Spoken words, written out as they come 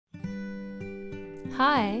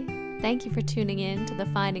Hi, thank you for tuning in to the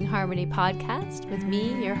Finding Harmony podcast with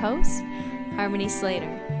me, your host, Harmony Slater.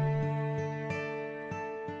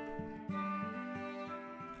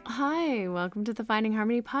 Hi, welcome to the Finding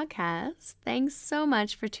Harmony podcast. Thanks so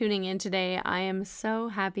much for tuning in today. I am so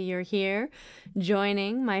happy you're here,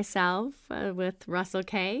 joining myself with Russell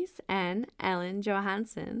Case and Ellen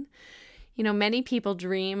Johannesen. You know, many people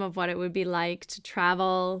dream of what it would be like to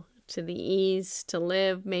travel to the east, to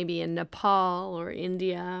live maybe in Nepal or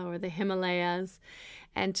India or the Himalayas.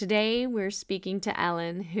 And today we're speaking to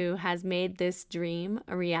Ellen, who has made this dream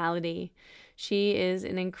a reality. She is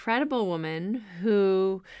an incredible woman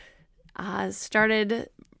who started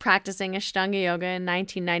practicing Ashtanga Yoga in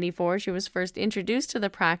 1994. She was first introduced to the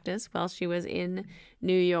practice while she was in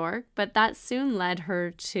New York, but that soon led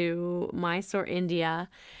her to Mysore, India,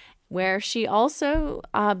 where she also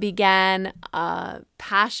began a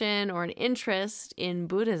passion or an interest in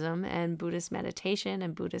Buddhism and Buddhist meditation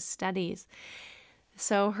and Buddhist studies.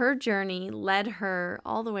 So her journey led her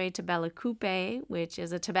all the way to Belakupe, which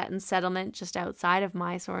is a Tibetan settlement just outside of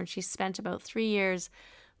Mysore, and she spent about 3 years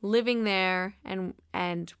living there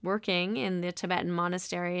and working in the Tibetan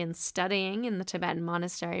monastery and studying in the Tibetan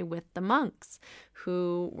monastery with the monks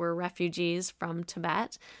who were refugees from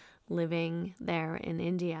Tibet living there in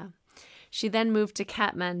India. She then moved to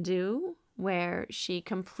Kathmandu, where she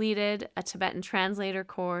completed a Tibetan translator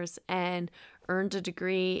course and earned a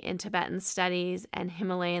degree in Tibetan studies and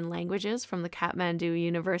Himalayan languages from the Kathmandu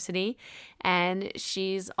University. And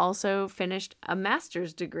she's also finished a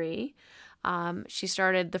master's degree. She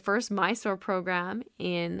started the first Mysore program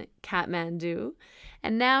in Kathmandu.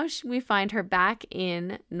 And now we find her back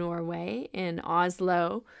in Norway, in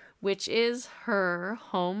Oslo, which is her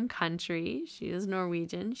home country. She is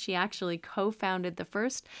Norwegian. She actually co-founded the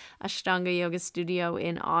first Ashtanga Yoga studio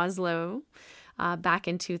in Oslo back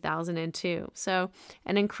in 2002. So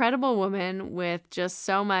an incredible woman with just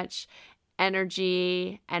so much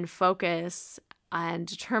energy and focus and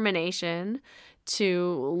determination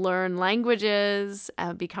to learn languages,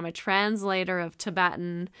 become a translator of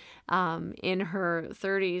Tibetan in her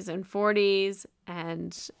 30s and 40s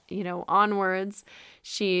and, onwards.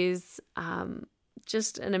 She's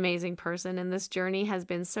just an amazing person, and this journey has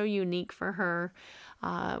been so unique for her.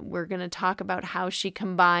 We're going to talk about how she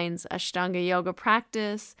combines Ashtanga yoga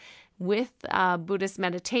practice with Buddhist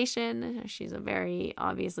meditation. She's a very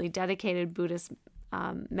obviously dedicated Buddhist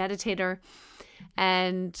meditator.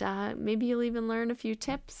 And maybe you'll even learn a few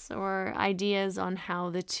tips or ideas on how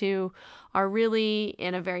the two are really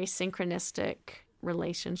in a very synchronistic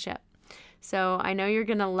relationship. So I know you're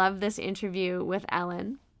going to love this interview with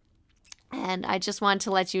Ellen. And I just want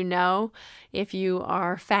to let you know, if you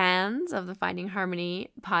are fans of the Finding Harmony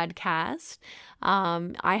podcast,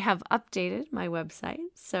 I have updated my website.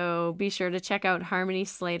 So be sure to check out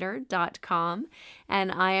harmonyslater.com.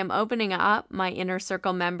 And I am opening up my Inner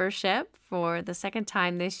Circle membership for the second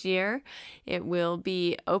time this year. It will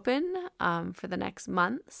be open for the next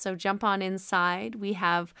month. So jump on inside. We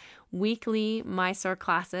have weekly Mysore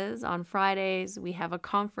classes on Fridays. We have a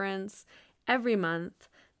conference every month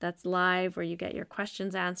that's live, where you get your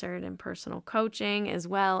questions answered and personal coaching, as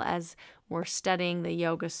well as we're studying the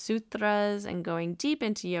Yoga Sutras and going deep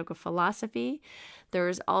into yoga philosophy. There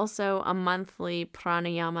is also a monthly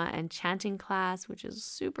pranayama and chanting class, which is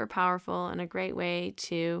super powerful and a great way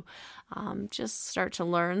to just start to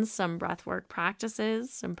learn some breathwork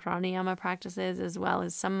practices, some pranayama practices, as well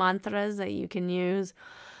as some mantras that you can use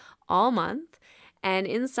all month. And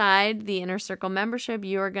inside the Inner Circle membership,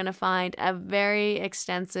 you are going to find a very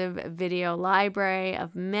extensive video library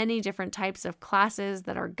of many different types of classes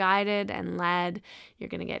that are guided and led. You're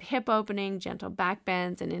going to get hip opening, gentle back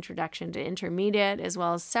bends, and introduction to intermediate, as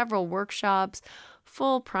well as several workshops,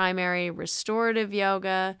 full primary restorative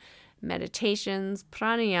yoga, meditations,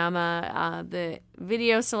 pranayama. The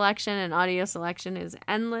video selection and audio selection is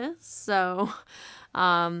endless. So,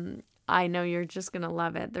 I know you're just going to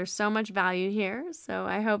love it. There's so much value here. So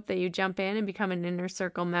I hope that you jump in and become an Inner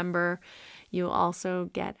Circle member. You'll also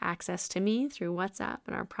get access to me through WhatsApp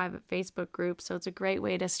and our private Facebook group. So it's a great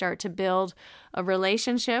way to start to build a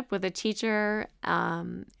relationship with a teacher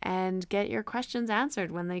and get your questions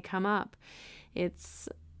answered when they come up. It's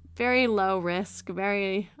very low risk,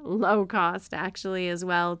 very low cost actually as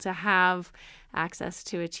well, to have access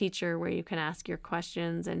to a teacher where you can ask your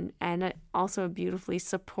questions, and also a beautifully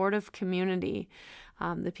supportive community.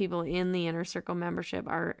 The people in the Inner Circle membership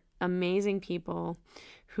are amazing people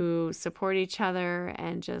who support each other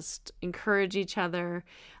and just encourage each other.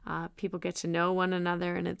 People get to know one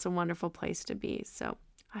another, and it's a wonderful place to be. So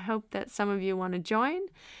I hope that some of you want to join.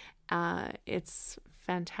 It's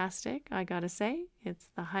fantastic, I gotta say. It's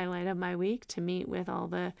the highlight of my week to meet with all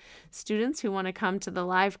the students who want to come to the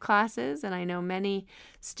live classes. And I know many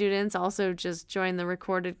students also just join the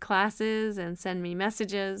recorded classes and send me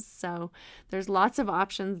messages. So there's lots of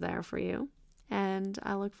options there for you. And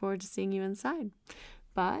I look forward to seeing you inside.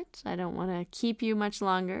 But I don't want to keep you much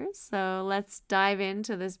longer. So let's dive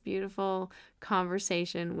into this beautiful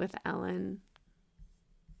conversation with Ellen.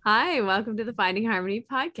 Hi, welcome to the Finding Harmony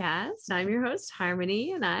podcast. I'm your host,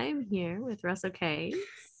 Harmony, and I'm here with Russell Case.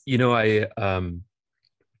 You know, I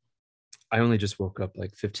only just woke up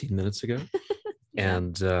like 15 minutes ago. Yeah.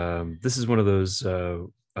 And this is one of those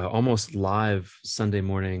almost live Sunday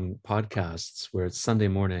morning podcasts where it's Sunday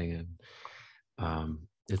morning and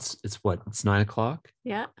it's 9 o'clock.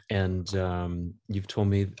 Yeah. And you've told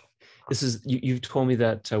me you've told me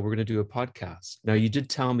that we're going to do a podcast. Now you did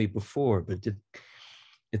tell me before, but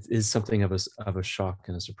it is something of a shock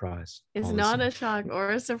and a surprise. It's not a shock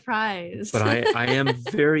or a surprise. But I am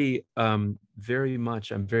very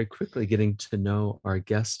quickly getting to know our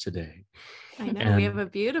guest today. I know, and we have a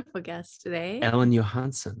beautiful guest today. Ellen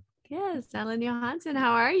Johannesen. Yes, Ellen Johannesen,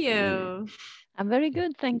 how are you? I'm very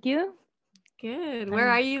good, thank you. Good. Where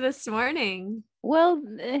are you this morning? Well,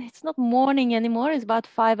 it's not morning anymore. It's about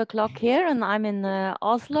 5 o'clock here, and I'm in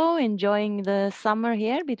Oslo, enjoying the summer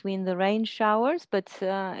here between the rain showers. But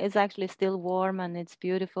it's actually still warm and it's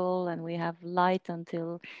beautiful, and we have light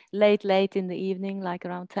until late in the evening, like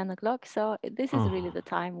around 10 o'clock. So this is really the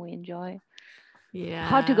time we enjoy. Yeah.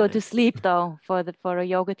 Hard to go to sleep though for a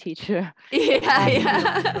yoga teacher.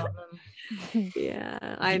 Yeah.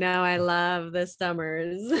 Yeah, I know. I love the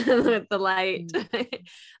summers with the light.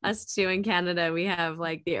 Us too in Canada, we have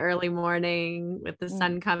like the early morning with the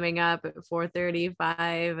sun coming up at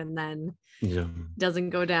 4:35 and then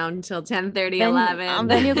doesn't go down until 10:30, 11. And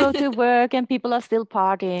then you go to work and people are still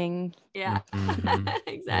partying. Yeah,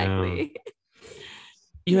 exactly.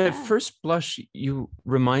 Yeah. At first blush, you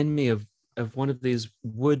remind me of one of these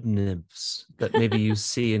wood nymphs that maybe you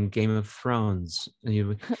see in Game of Thrones.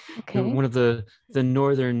 You're one of the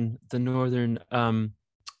northern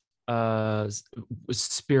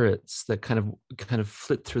spirits that kind of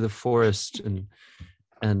flit through the forest and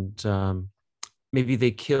maybe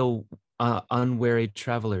they kill unwary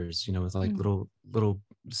travelers, with like little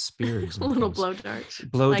spears, little blow darts,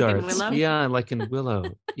 like in Willow.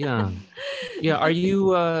 Yeah. Are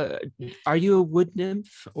you a wood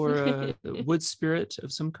nymph or a wood spirit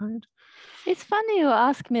of some kind? It's funny you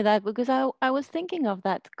ask me that, because I was thinking of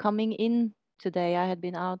that coming in today. I had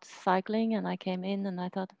been out cycling and I came in and I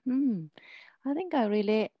thought, I think I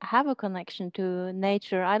really have a connection to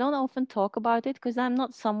nature. I don't often talk about it because I'm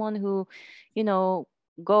not someone who,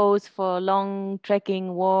 goes for long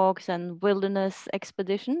trekking walks and wilderness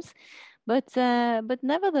expeditions, but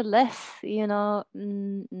nevertheless, nature,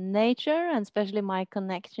 and especially my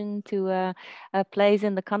connection to a place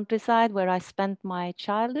in the countryside where I spent my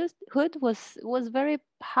childhood was very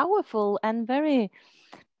powerful and very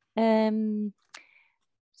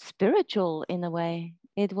spiritual in a way.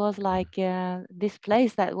 It was like this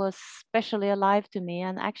place that was specially alive to me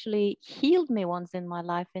and actually healed me once in my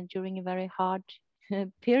life and during a very hard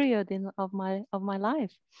period of my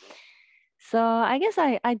life. So I guess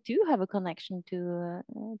I do have a connection to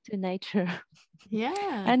nature.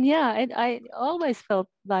 Yeah. And I always felt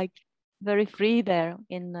like very free there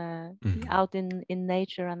out in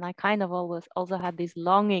nature, and I kind of always also had this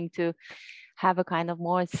longing to have a kind of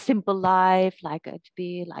more simple life, like to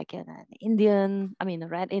be like a red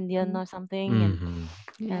Indian or something,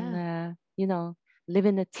 and live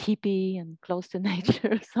in a teepee and close to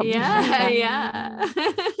nature. Yeah.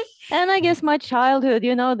 And I guess my childhood,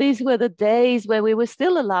 these were the days where we were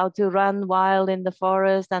still allowed to run wild in the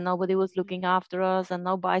forest and nobody was looking after us and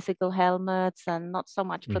no bicycle helmets and not so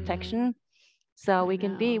much protection. So we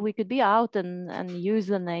could be out and use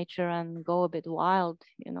the nature and go a bit wild,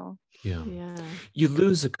 Yeah. You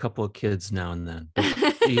lose a couple of kids now and then. But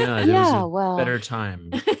better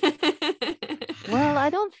time. Well, I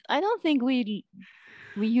don't think we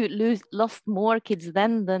lost more kids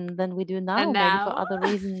then than we do now, maybe for other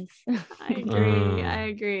reasons. I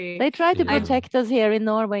agree. They try to protect us here in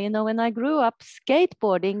Norway. When I grew up,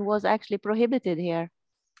 skateboarding was actually prohibited here.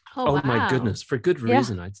 Oh, wow. My goodness, for good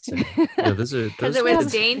reason, I'd say. Because it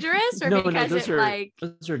was dangerous, or those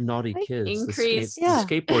are naughty kids. Increased, the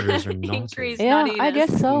skateboarders are naughty. I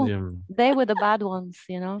guess so. They were the bad ones,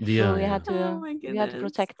 So we had to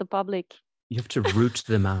protect the public. You have to root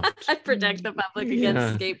them out. Protect the public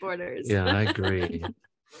against skateboarders. Yeah, I agree.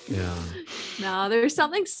 Yeah. No, there's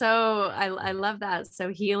something I love that, so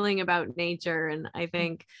healing about nature. And I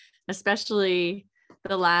think especially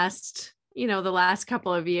the last the last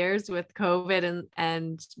couple of years with COVID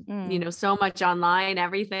and so much online,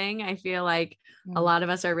 everything, I feel like a lot of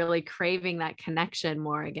us are really craving that connection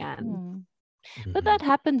more again. But that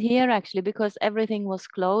happened here actually, because everything was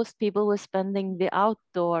closed. People were spending the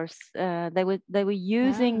outdoors. They were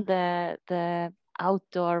using the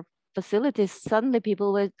outdoor facilities. Suddenly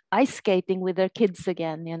people were ice skating with their kids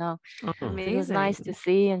again, Amazing. It was nice to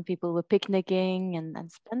see, and people were picnicking and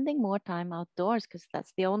spending more time outdoors, because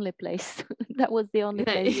that's the only place that was the only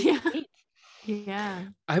place we could meet. Yeah.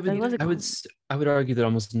 I would argue that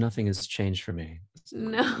almost nothing has changed for me.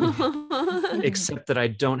 No. Except that I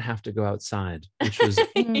don't have to go outside, which was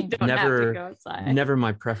never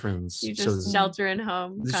my preference. You just shelter in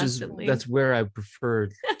home constantly. That's where I prefer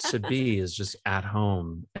to be, is just at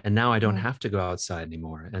home. And now I don't have to go outside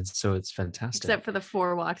anymore. And so it's fantastic. Except for the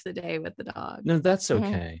 4 walks a day with the dog. No, that's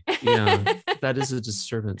okay. Yeah, that is a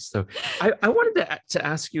disturbance. So I wanted to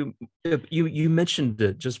ask you, you mentioned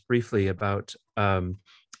it just briefly about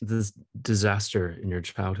this disaster in your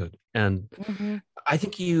childhood. And I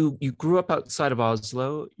think you grew up outside of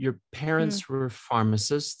Oslo. Your parents were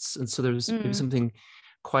pharmacists. And so there was maybe something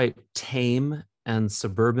quite tame and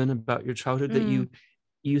suburban about your childhood that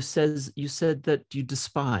you said that you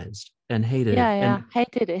despised and hated.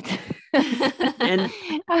 Hated it. And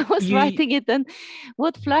I was writing it, and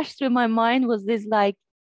what flashed through my mind was this like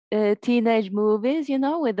teenage movies,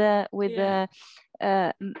 with the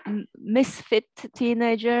misfit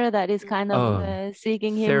teenager that is kind of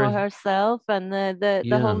seeking him or herself, and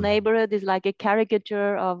the whole neighborhood is like a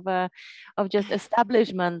caricature of just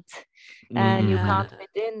establishment, and you can't fit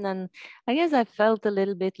in. And I guess I felt a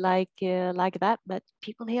little bit like that, but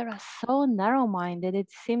people here are so narrow-minded. It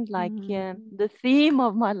seemed like the theme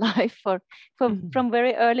of my life from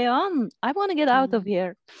very early on. I want to get out of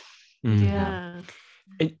here.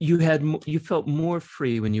 And you felt more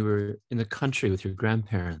free when you were in the country with your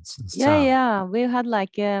grandparents and stuff. Yeah. We had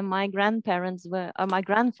like my grandparents my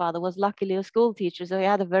grandfather was luckily a school teacher, so he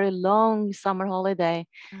had a very long summer holiday,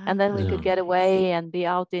 and then we could get away and be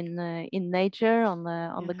out in nature on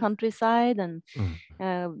the countryside, and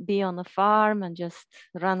be on a farm and just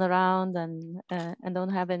run around and don't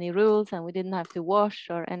have any rules, and we didn't have to wash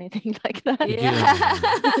or anything like that.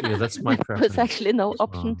 Yeah, that's my preference. There was actually no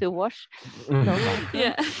option to wash. No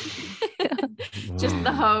just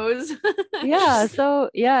the hose.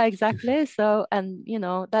 Exactly. So, and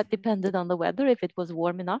that depended on the weather, if it was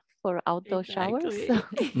warm enough for outdoor showers. So.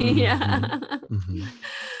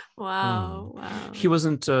 Wow. Mm. He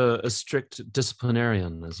wasn't a strict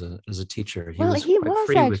disciplinarian as a teacher. He was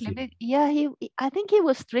actually. I think he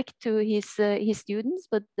was strict to his students,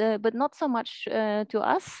 but not so much to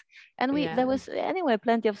us. And there was anyway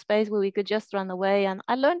plenty of space where we could just run away. And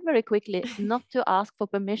I learned very quickly not to ask for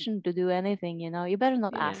permission to do anything. You better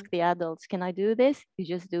not ask the adults, "Can I do this?" You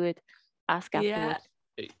just do it. Ask afterwards.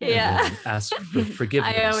 Ask for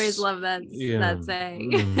forgiveness. I always love that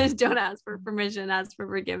saying. Don't ask for permission, ask for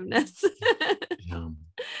forgiveness.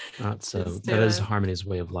 That is Harmony's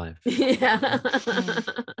way of life.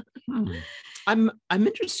 I'm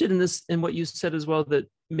interested in this, in what you said as well, that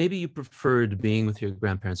maybe you preferred being with your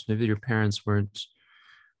grandparents. Maybe your parents weren't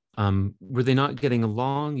were they not getting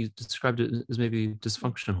along? You described it as maybe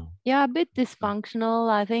dysfunctional. Yeah, a bit dysfunctional.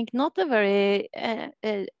 I think not a very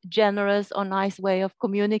generous or nice way of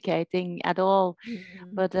communicating at all,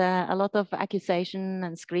 but a lot of accusation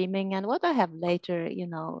and screaming. And what I have later,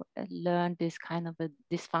 learned is kind of a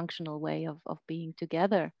dysfunctional way of being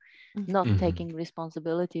together, not taking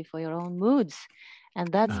responsibility for your own moods. And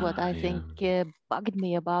that's what I think bugged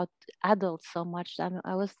me about adults so much.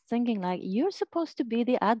 I was thinking, like, you're supposed to be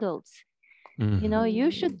the adults. You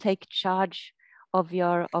should take charge of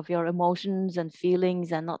your emotions and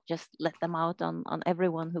feelings, and not just let them out on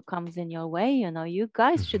everyone who comes in your way. You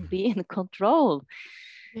guys should be in control.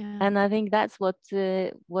 And I think that's what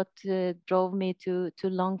drove me to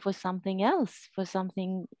long for something else, for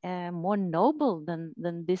something more noble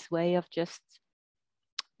than this way of just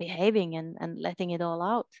behaving and letting it all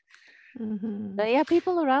out. But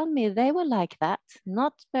people around me, they were like that,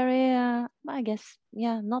 not very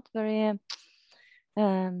not very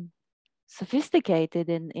sophisticated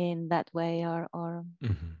in that way, or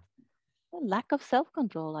lack of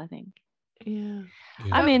self-control, I think.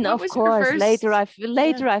 I mean, of course, later I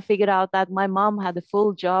figured out that my mom had a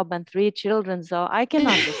full job and 3 children, so I can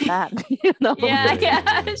understand.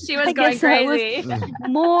 She was going crazy. I was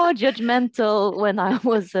more judgmental when I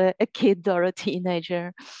was a kid or a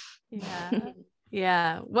teenager.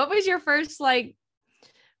 What was your first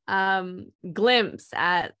glimpse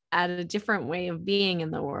at a different way of being in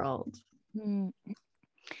the world?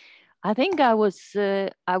 I think I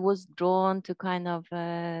was drawn to kind of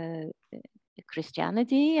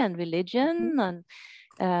Christianity and religion, and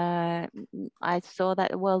I saw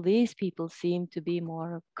that, well, these people seem to be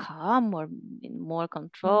more calm or in more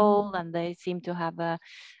control, and they seem to have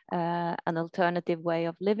an alternative way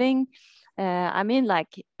of living. I mean,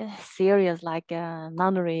 like serious, like a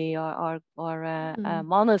nunnery or a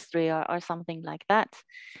monastery or something like that.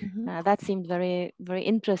 That seemed very, very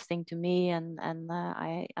interesting to me, and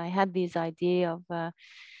I had this idea of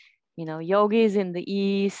yogis in the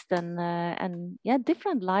East, and yeah,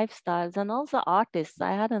 different lifestyles, and also artists.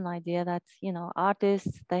 I had an idea that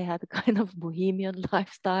artists, they had a kind of bohemian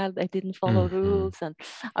lifestyle. They didn't follow rules, and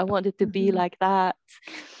I wanted to be like that.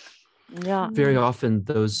 Yeah. Very often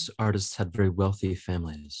those artists had very wealthy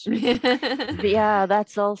families. Yeah,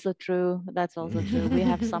 that's also true. That's also true. We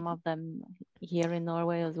have some of them here in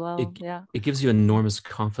Norway as well. It gives you enormous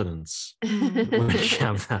confidence when you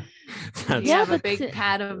have that. You have a big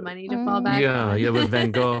pad of money to fall back on. Yeah, with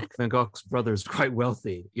Van Gogh's brother is quite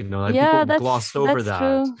wealthy. People glossed over that.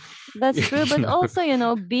 True. That's true. But also,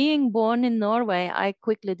 being born in Norway, I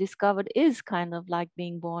quickly discovered, is kind of like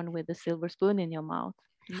being born with a silver spoon in your mouth.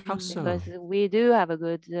 How so? Because we do have a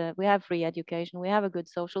good, we have free education, we have a good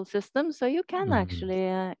social system, so you can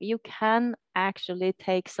actually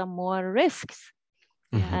take some more risks,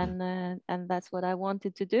 and that's what I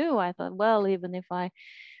wanted to do. I thought, well, even if I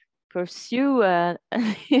pursue an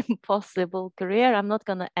impossible career, I'm not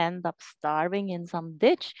going to end up starving in some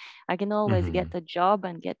ditch. I can always get a job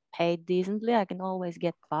and get paid decently. I can always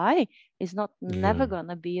get by. It's never going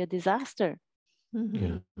to be a disaster.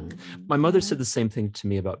 Yeah. My mother said the same thing to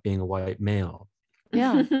me about being a white male.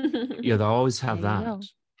 Yeah. Yeah, they always have that.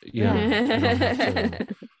 Yeah.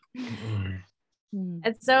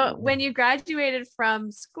 And so when you graduated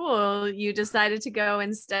from school, you decided to go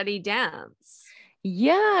and study dance.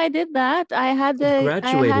 Yeah, I did that. I had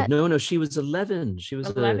graduated. No, she was 11. She was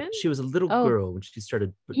 11? She was a little girl when she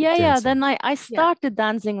started dancing. Yeah. Then I started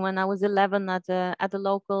dancing when I was 11 at a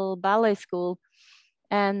local ballet school,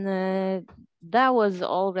 and that was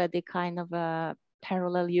already kind of a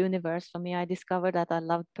parallel universe for me. I discovered that I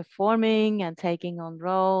loved performing and taking on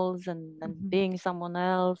roles and being someone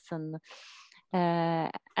else, and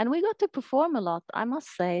we got to perform a lot. I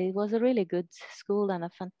must say, it was a really good school and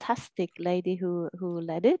a fantastic lady who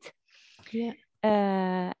led it. Yeah.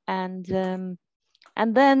 And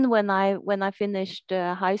then when I finished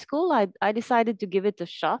high school, I decided to give it a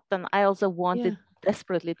shot, and I also wanted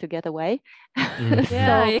desperately to get away.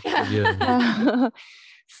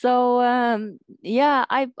 So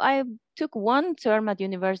I took one term at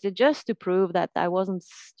university just to prove that I wasn't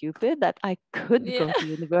stupid, that I could go to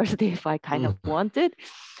university if I kind of wanted.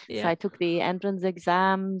 So I took the entrance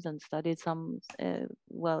exams and studied some, it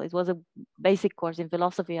was a basic course in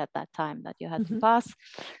philosophy at that time that you had to pass.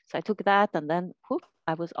 So I took that, and then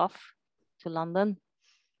I was off to London.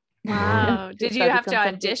 Wow. Did you have to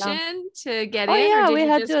audition to get in? Yeah, or did we you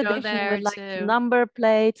had just to go audition there with like number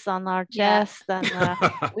plates on our chest, and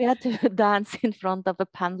we had to dance in front of a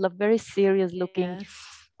panel of very serious looking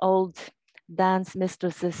old dance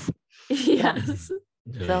mistresses. Yes.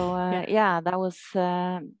 So that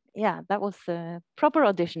was a proper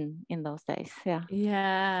audition in those days.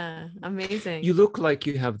 Yeah, amazing. You look like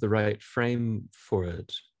you have the right frame for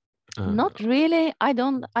it. Not really. I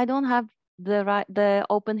don't have the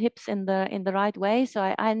open hips in the right way, so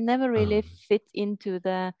I never really fit into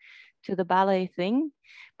the ballet thing.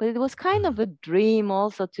 But it was kind of a dream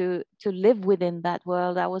also to live within that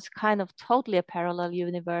world. I was kind of totally a parallel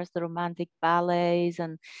universe, the romantic ballets,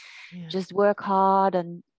 and just work hard,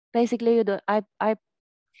 and basically I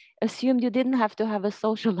assumed you didn't have to have a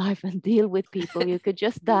social life and deal with people. You could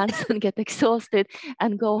just dance and get exhausted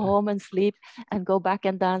and go home and sleep and go back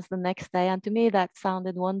and dance the next day. And to me, that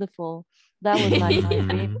sounded wonderful. That was like my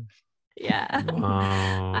dream. Yeah.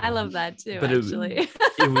 Wow. I love that too, but actually.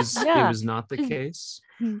 It was not the case.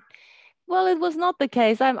 Well, it was not the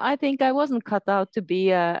case. I think I wasn't cut out to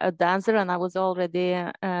be a dancer, and I was already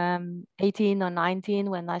 18 or 19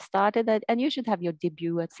 when I started. And you should have your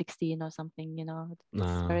debut at 16 or something, It's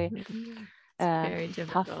very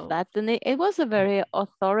tough. That, and it was a very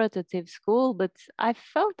authoritative school, but I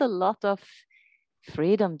felt a lot of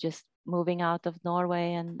freedom just moving out of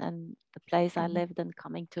Norway and the place I lived, and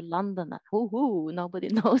coming to London. Nobody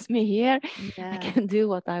knows me here. I can do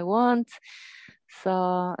what I want.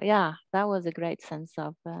 So that was a great sense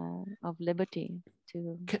of liberty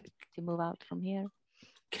to move out from here.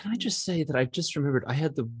 Can I just say that I just remembered I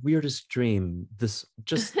had the weirdest dream this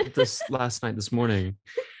last night, this morning.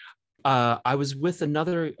 I was with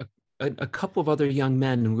a couple of other young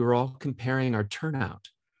men, and we were all comparing our turnout.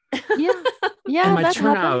 Yeah, yeah, and my that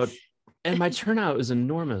turnout happens. and my turnout is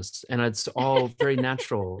enormous, and it's all very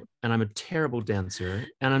natural, and I'm a terrible dancer,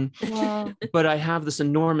 Wow. but I have this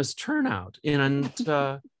enormous turnout, and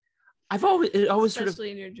it always sort of,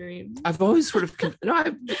 especially in your dreams. I've always sort of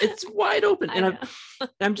it's wide open, and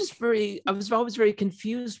I was always very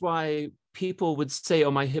confused why people would say,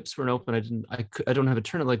 oh, my hips weren't open, I don't have a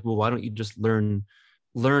turnout. Like, well, why don't you just learn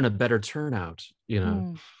a better turnout,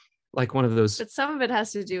 like one of those. But some of it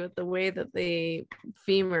has to do with the way that the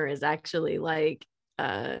femur is actually like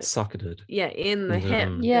socketed. Yeah, in the hip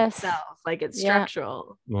Yes. itself, like it's Yeah.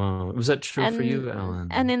 structural. Wow. Was that true for you, Ellen?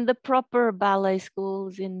 And in the proper ballet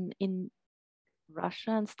schools in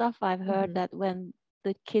Russia and stuff, I've heard that when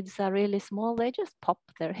the kids are really small, they just pop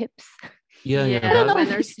their hips. Yeah. When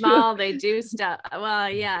they're small, they do stuff. Well,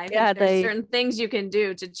 yeah, I think there's certain things you can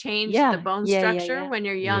do to change the bone structure when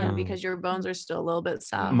you're young, because your bones are still a little bit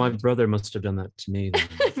soft. My brother must have done that to me then.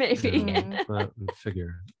 Maybe. But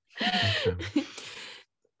figure. Okay.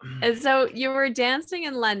 And so you were dancing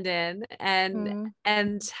in London,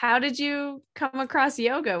 and how did you come across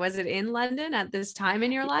yoga? Was it in London at this time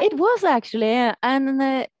in your life? It was actually, and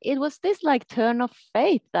it was this like turn of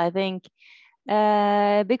fate, I think.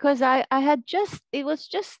 Because I had it was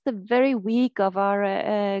just the very week of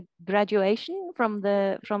our graduation from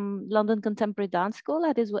London Contemporary Dance School,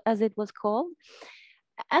 as it was called.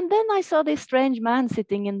 And then I saw this strange man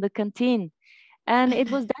sitting in the canteen, and it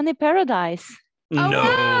was Danny Paradise. Oh, no.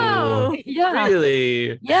 Wow. Yeah.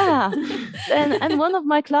 Really? Yeah. and one of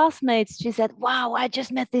my classmates, she said, wow, I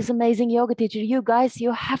just met this amazing yoga teacher. You guys,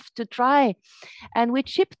 you have to try. And we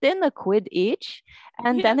chipped in a quid each.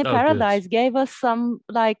 And Danny Paradise gave us some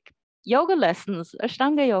like yoga lessons,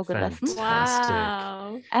 Ashtanga yoga lessons.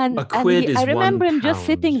 Wow. And I remember him just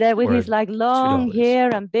sitting there with his like long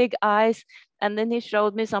hair and big eyes. And then he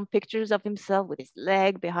showed me some pictures of himself with his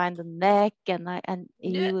leg behind the neck. And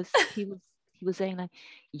he was saying like,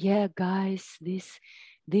 yeah, guys, this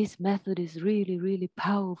method is really, really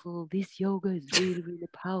powerful. This yoga is really, really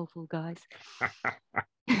powerful, guys.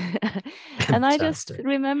 And I just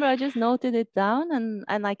remember I just noted it down,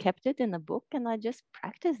 and I kept it in a book, and I just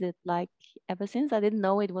practiced it like ever since. I didn't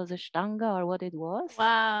know it was Ashtanga or what it was.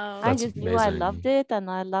 Wow. I just knew I loved it, and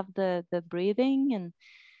I loved the breathing, and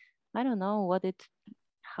I don't know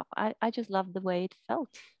I just loved the way it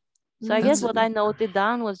felt. So I guess what I noted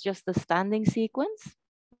down was just the standing sequence.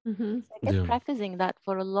 So I kept practicing that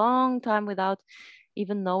for a long time without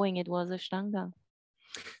even knowing it was Ashtanga.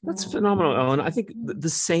 That's phenomenal, Ellen. I think the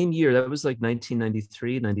same year, that was like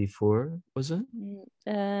 1993, 94, was it?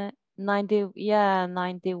 89,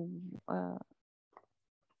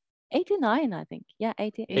 I think. Yeah,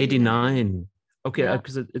 89. Okay,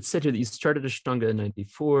 because it said here that you started Ashtanga in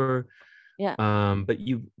 94. Yeah. But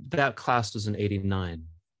that class was in 89.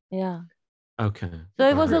 Yeah. Okay. So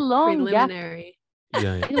it was a long gap. Yeah.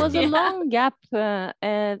 It was a long gap,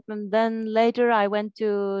 and then later I went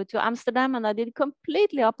to Amsterdam, and I did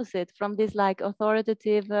completely opposite from this like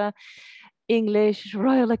authoritative English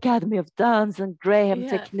Royal Academy of Dance and Graham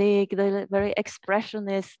technique, the very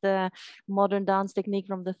expressionist modern dance technique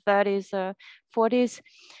from the 30s, 40s.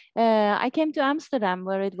 I came to Amsterdam,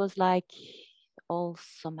 where it was like all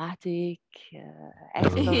somatic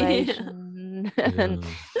exploration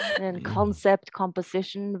and concept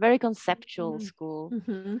composition, very conceptual school.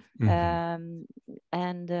 I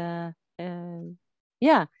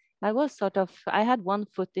was I had one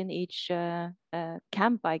foot in each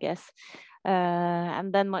camp, I guess.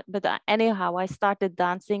 And then anyhow, I started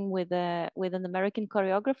dancing with an American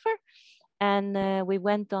choreographer, and we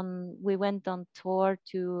went on tour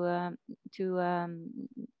to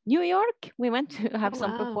New York. We went to have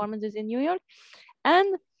some performances in New York,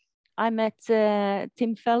 and I met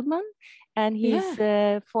Tim Feldman and his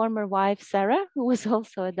former wife Sarah, who was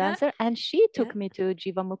also a dancer, and she took me to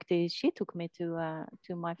Jivamukti. She took me to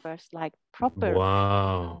my first like proper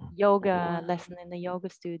yoga lesson in the yoga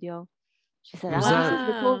studio. She said, this is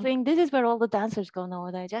the cool thing. This is where all the dancers go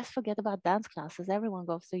nowadays. Just forget about dance classes. Everyone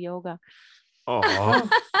goes to yoga. Oh,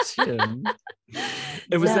 Tim.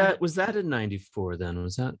 Was that in 94 then?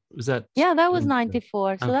 Was that? Yeah, that was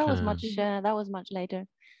 94. So that was much later.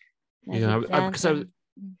 Yeah, because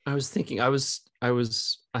I was thinking I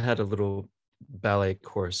had a little ballet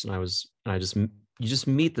course, and you just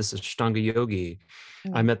meet this Ashtanga yogi.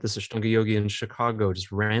 I met this Ashtanga yogi in Chicago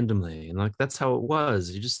just randomly, and like that's how it was.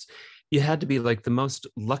 You had to be like the most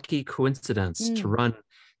lucky coincidence to run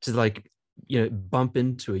to like bump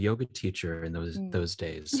into a yoga teacher in those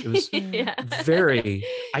days. It was Yeah. very,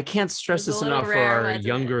 I can't stress It was this a little enough for rare, our wasn't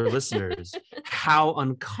younger it? listeners, how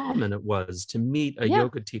uncommon it was to meet a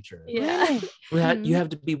yoga teacher. Yeah. Really? You have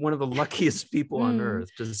to be one of the luckiest people on Mm. earth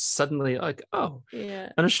to suddenly like, oh,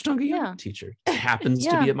 Yeah. an Ashtanga yoga Yeah. teacher happens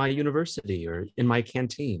to be at my university or in my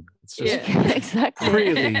canteen. It's just Exactly.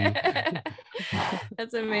 really.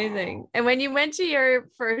 That's amazing. And when you went to your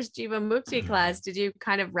first Jiva Mukti class, did you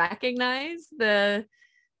kind of recognize the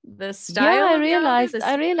style? Yeah, of yoga,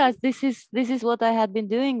 I realized this is what I had been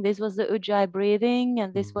doing. This was the Ujjayi breathing,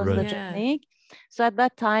 and this was the Right. Yeah. technique. So at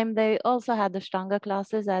that time, they also had the Ashtanga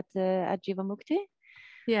classes at Jiva Mukti.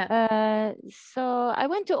 Yeah. So I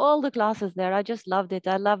went to all the classes there. I just loved it.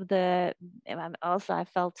 I loved also I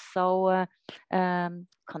felt so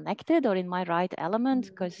connected or in my right element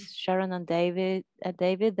because Sharon and David,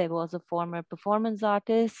 they was a former performance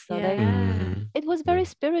artist. So it was very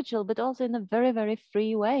spiritual, but also in a very, very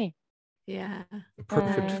free way. Yeah.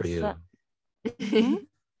 Perfect for you. So,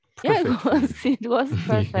 yeah, it was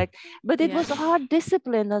perfect. But it was hard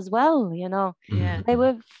discipline as well, Yeah. They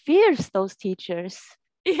were fierce, those teachers.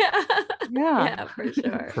 Yeah. Yeah. Yeah, for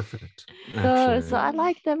sure. Perfect. So I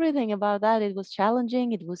liked everything about that. It was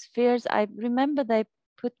challenging. It was fierce. I remember they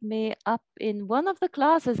put me up in one of the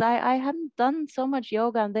classes. I hadn't done so much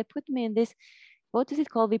yoga, and they put me in this, what is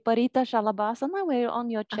it called? Viparita Shalabhasana, where you're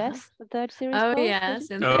on your chest, the third series pose.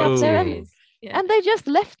 Yes. And they just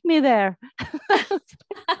left me there.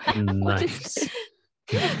 Nice.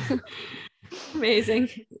 Amazing.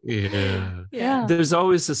 Yeah. There's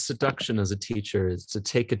always a seduction as a teacher is to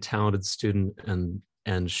take a talented student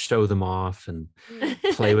and show them off and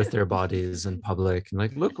play with their bodies in public and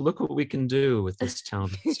like look what we can do with this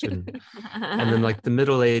talented student. And then like the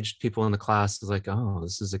middle-aged people in the class is like, oh,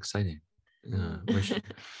 this is exciting. We should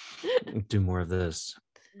do more of this.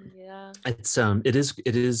 Yeah. It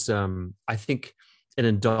is I think an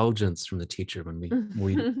indulgence from the teacher when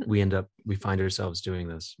we find ourselves doing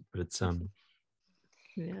this, but it's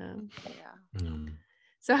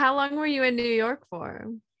So how long were you in New York for?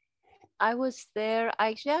 I was there.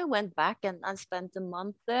 Actually, I went back and spent a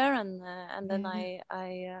month there, and then I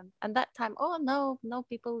and that time, oh no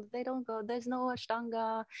people, they don't go. There's no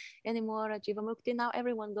Ashtanga anymore at Jiva Mukti. Now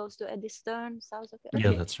everyone goes to Eddie Stern. So I was like,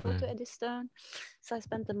 okay, that's right. go to Eddie Stern. So I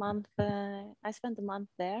spent a month. I spent a month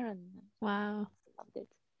there, and wow, loved it.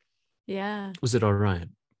 Yeah. Was it all right?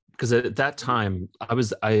 Because at that time,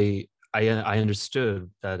 I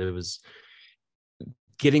understood that it was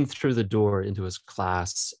getting through the door into his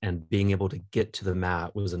class and being able to get to the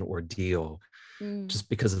mat was an ordeal, just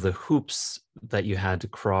because of the hoops that you had to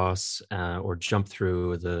cross or jump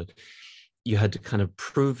through. You had to kind of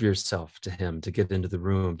prove yourself to him to get into the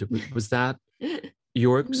room. Was that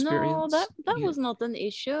your experience? No, that was not an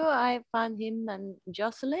issue. I found him and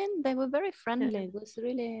Jocelyn, they were very friendly. It was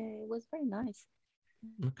very nice.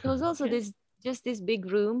 Okay. There was also this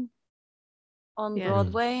big room on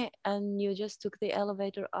Broadway, and you just took the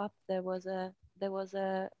elevator up. There was a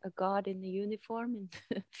guard in the uniform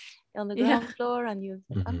on the ground floor, and you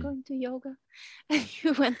said, I'm going to yoga, and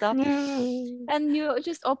you went up and you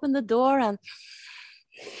just opened the door, and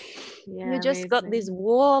you just got this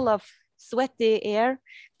wall of sweaty air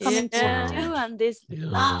coming towards you, and this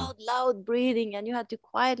loud breathing, and you had to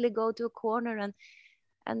quietly go to a corner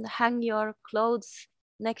and hang your clothes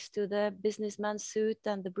next to the businessman's suit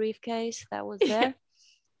and the briefcase that was there.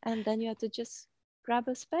 And then you had to just grab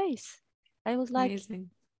a space. It was like,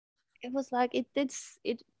 amazing. It was like, it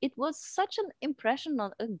was such an impression,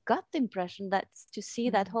 a gut impression, that to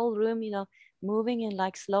see that whole room, moving in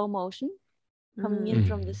like slow motion, coming in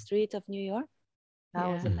from the street of New York. That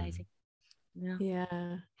was amazing.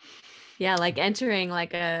 Yeah, like entering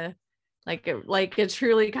like a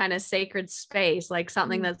truly kind of sacred space, like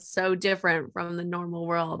something that's so different from the normal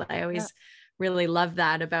world. I always really love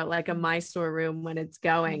that about like a Mysore room when it's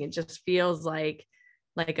going. It just feels like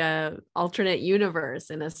a alternate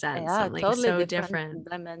universe in a sense. Something totally so different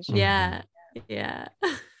dimension. Yeah.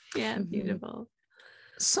 Beautiful.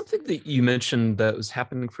 Something that you mentioned that was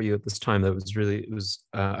happening for you at this time that was really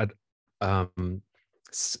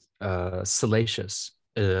salacious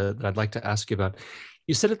that I'd like to ask you about.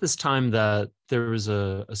 You said at this time that there was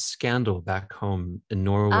a scandal back home in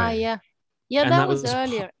Norway. Yeah, that was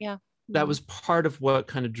earlier. That was part of what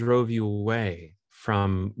kind of drove you away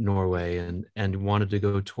from Norway and wanted to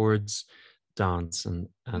go towards dance and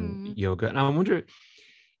yoga. And I wonder,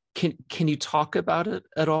 can you talk about it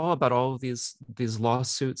at all, about all of these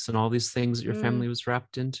lawsuits and all these things that your family was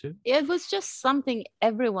wrapped into? It was just something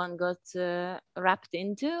everyone got wrapped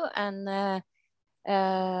into, and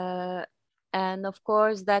of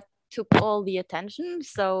course that took all the attention.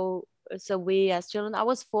 So we as children, I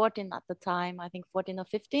was 14 at the time, I think 14 or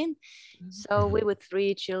 15. So we were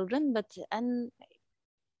 3 children, and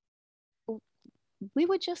we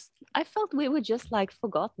were just, I felt we were just like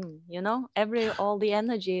forgotten, all the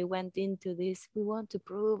energy went into this. We want to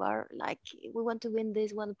prove our, like, we want to win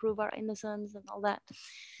this, we want to prove our innocence and all that.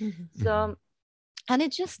 So, and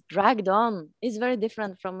it just dragged on. It's very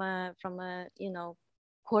different from a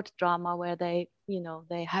court drama where they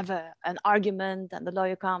have an argument and the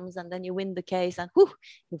lawyer comes and then you win the case and whew,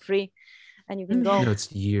 you're free and you can go. No,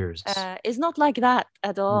 it's years. It's not like that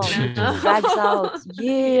at all. It just drags out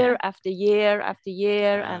year after year after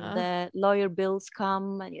year, and the lawyer bills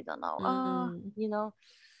come, and you don't know.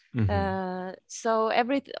 So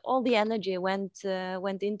all the energy went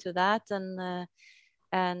into that, and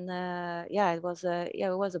it was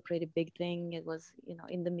a pretty big thing. It was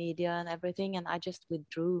in the media and everything, and I just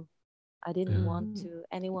withdrew. I didn't want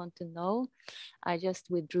anyone to know. I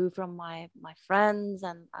just withdrew from my friends,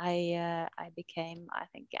 and I became, I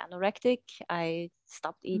think, anorectic. I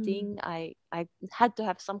stopped eating. I had to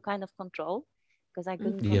have some kind of control because I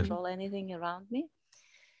couldn't control anything around me.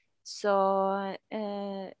 So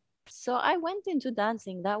I went into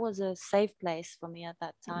dancing. That was a safe place for me at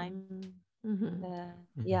that time.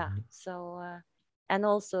 So and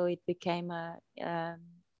also it became a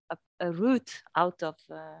route out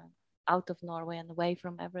of Norway and away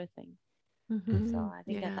from everything. So I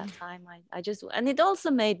think at that time I just, and it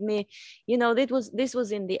also made me, this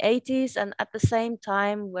was in the 80s, and at the same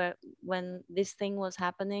time when this thing was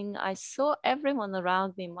happening, I saw everyone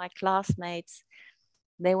around me, my classmates,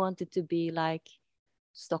 they wanted to be like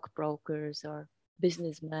stockbrokers or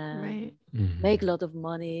businessmen, make a lot of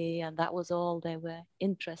money, and that was all they were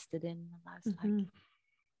interested in. And I was like,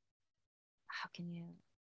 how can you,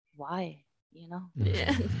 why? You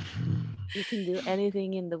can do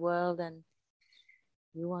anything in the world, and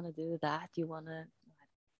you want to do that, you want to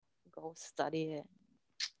go study it.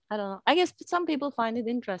 I don't know, I guess some people find it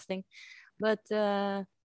interesting, but I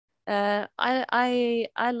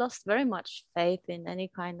lost very much faith in any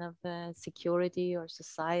kind of security or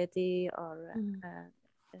society or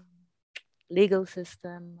legal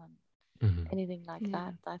system and anything like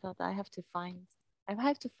that. I thought I have to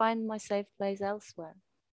find my safe place elsewhere.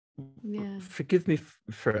 Forgive me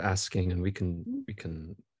for asking, and we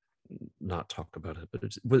can not talk about it, but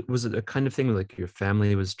was it a kind of thing like your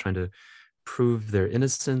family was trying to prove their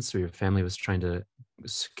innocence, or your family was trying to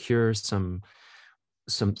secure something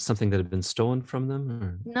that had been stolen from them?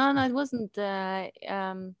 Or? No, it wasn't.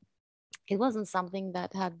 It wasn't something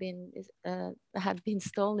that had been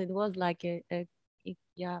stolen. It was like a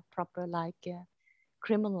proper like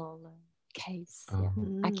criminal case,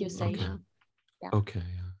 accusation. Okay.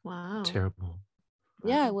 Wow. Terrible.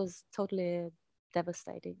 Yeah, it was totally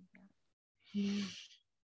devastating.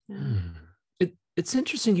 It's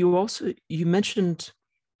interesting. You mentioned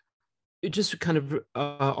it just kind of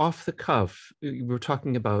off the cuff. We were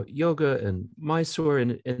talking about yoga and Mysore,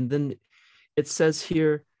 and then it says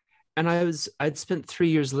here, and I'd spent 3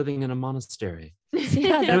 years living in a monastery.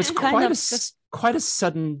 And it was quite a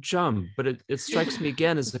sudden jump, but it strikes me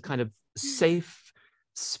again as a kind of safe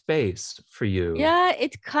space for you.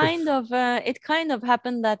 It kind of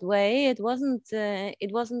happened that way. It wasn't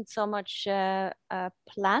so much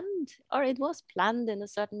planned, or it was planned in a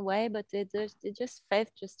certain way, but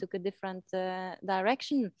faith just took a different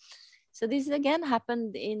direction. So this again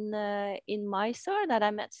happened in Mysore, that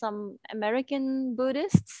I met some American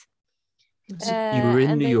Buddhists. So you were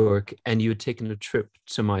in New York, and you had taken a trip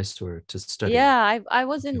to Mysore to study. I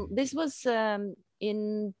was in, this was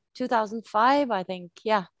in 2005, I think.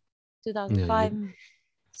 2005.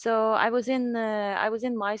 So I was in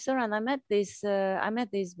Mysore, and I met these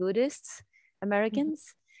Buddhists,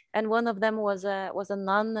 Americans, and one of them was a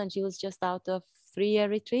nun, and she was just out of 3-year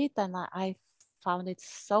retreat, and I found it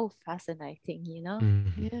so fascinating,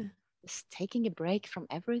 just taking a break from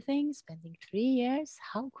everything, spending 3 years,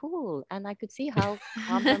 how cool. And I could see how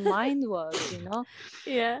calm her mind was,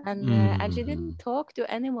 and she didn't talk to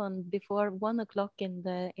anyone before 1 o'clock in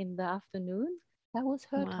the afternoon. That was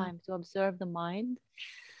her time to observe the mind.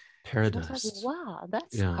 Paradise. So I was like, wow,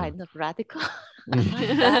 that's kind of radical.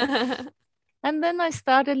 And then I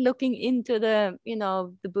started looking into the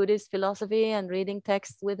Buddhist philosophy and reading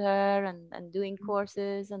texts with her and doing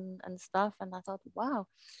courses and stuff. And I thought, wow.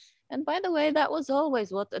 And by the way, that was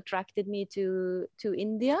always what attracted me to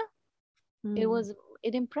India.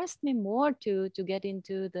 It impressed me more to get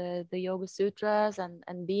into the Yoga Sutras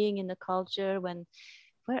and being in a culture where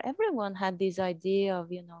everyone had this idea of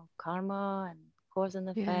karma and cause and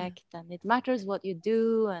Yeah. effect, and it matters what you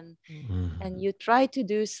do, and Mhm. you try to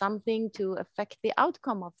do something to affect the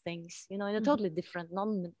outcome of things, in a Mhm. totally different,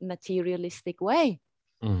 non-materialistic way,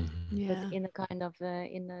 Mhm. but Yeah. in a kind of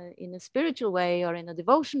in a spiritual way, or in a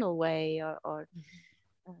devotional way, or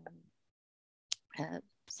um, uh,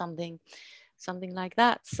 something like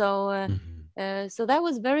that. Mhm. So that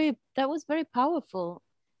was very powerful.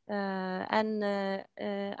 I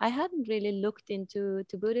hadn't really looked into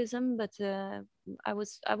Buddhism, but I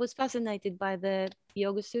was fascinated by the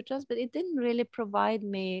Yoga Sutras, but it didn't really provide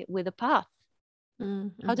me with a path,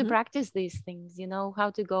 how to Mhm. practice these things,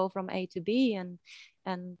 how to go from A to B,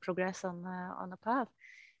 and progress on a path.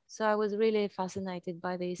 So I was really fascinated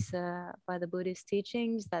by these by the Buddhist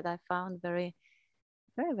teachings that I found very,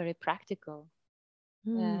 very, very practical.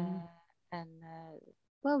 Mm. uh, and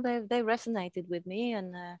well, they resonated with me,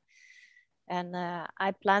 and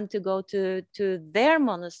I plan to go to their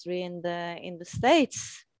monastery in the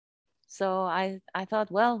States. So I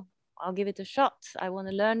thought, well, I'll give it a shot. I want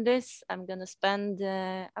to learn this. I'm gonna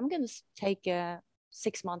take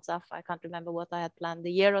 6 months off. I can't remember what I had planned, a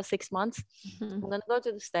year or 6 months. Mhm. I'm gonna go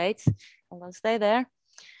to the States. I'm gonna stay there.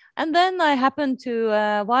 And then I happened to,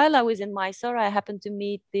 while I was in Mysore, I happened to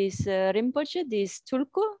meet this Rinpoche, this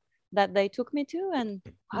Tulku that they took me to. And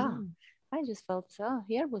wow, Mm. I just felt, oh,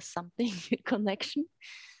 here was something, a connection.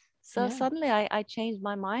 So Yeah. suddenly I changed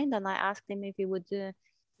my mind, and I asked him if he would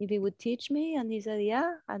teach me. And he said,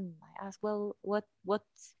 yeah. And I asked, well, what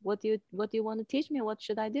do you want to teach me? What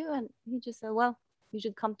should I do? And he just said, well, you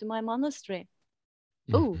should come to my monastery.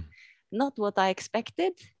 Oh, Mhm. not what I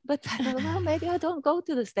expected, but I thought, well, maybe I don't go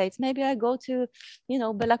to the States. Maybe I go to,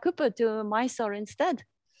 Belakupa, to Mysore instead.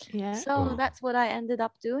 Yeah. So Oh. that's what I ended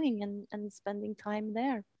up doing, and spending time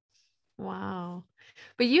there. Wow.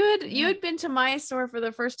 But you had Yeah. been to Mysore for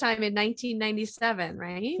the first time in 1997,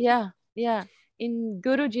 right? Yeah. Yeah. In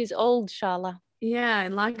Guruji's old shala. Yeah,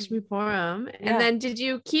 in Mm. Lakshmipuram. And Yeah. then did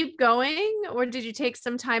you keep going or did you take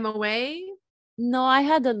some time away? No, I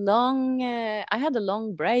had a long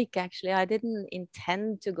break actually. I didn't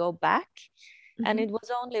intend to go back, and Mhm. it was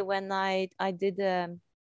only when I did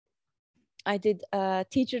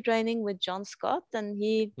teacher training with John Scott, and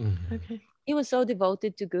Mhm. Okay. he was so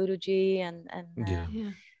devoted to Guruji, Yeah.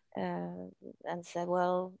 Yeah. and said,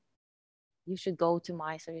 well, you should go to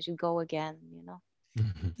Mysore, you should go again.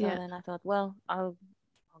 Mhm. So Yeah. then I thought, well, I'll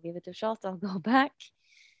give it a shot. I'll go back.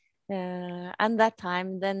 And that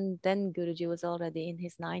time, then Guruji was already in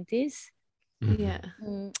his 90s. Yeah.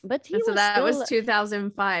 Mhm. But he And so was that was still,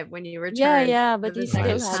 2005 when you yeah, returned yeah, for but the he I still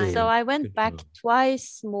second had. time. So see. I went Good back job.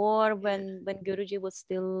 twice more Yeah. when Guruji was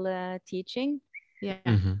still teaching Yeah.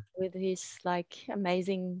 Mhm. with his like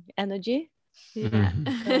amazing energy. Yeah. Mhm.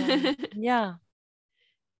 So yeah,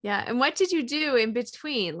 Yeah. And what did you do in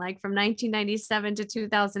between, like from 1997 to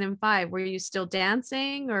 2005? Were you still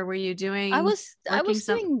dancing or were you I working was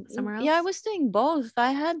doing, somewhere yeah, I else? was doing both.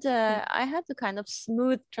 Yeah. I had the kind of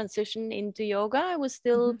smooth transition into yoga.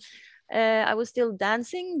 Mhm. I was still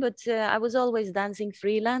dancing, but I was always dancing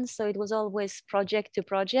freelance, so it was always project to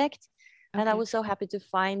project. And I Okay. was so happy to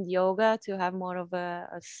find yoga to have more of a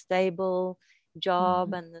stable job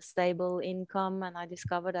Mhm. and a stable income. And I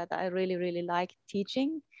discovered that I really, really liked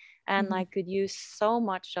teaching, and I Mhm. could use so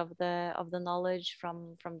much of the knowledge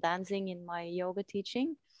from dancing in my yoga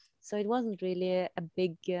teaching. So it wasn't really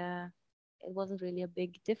a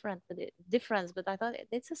big difference, but I thought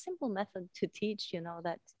it's a simple method to teach,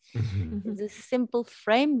 that Mhm. it's Mhm. a simple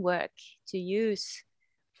framework to use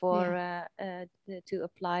for Yeah. to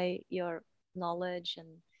apply your knowledge,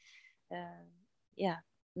 and uh, yeah,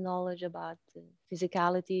 knowledge about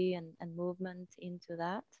physicality and movement into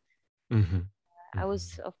that. Mhm. I was,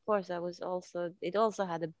 Mhm. of course, I was also, it also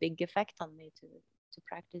had a big effect on me to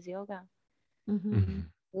practice yoga. Mhm. Mhm.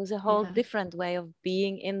 It was a whole Yeah. different way of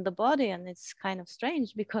being in the body, and it's kind of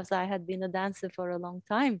strange because I had been a dancer for a long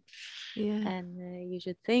time. Yeah. And you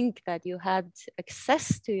should think that you had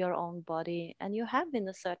access to your own body, and you have in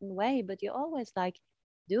a certain way, but you're always like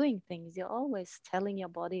doing things, you're always telling your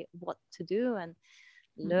body what to do, and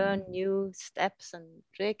learn Mhm. new steps and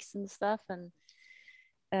tricks and stuff. And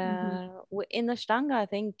Mhm. in Ashtanga, I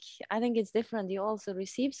think it's different. You also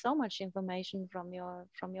receive so much information from your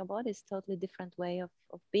body. It's totally different way of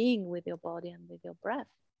being with your body and with your breath.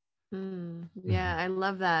 Yeah, Mhm. I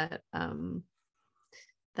love that.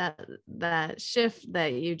 That shift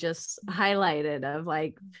that you just highlighted of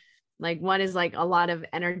like one is like a lot of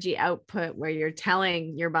energy output where you're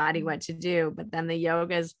telling your body Mm, what to do, but then the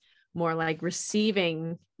yoga is more like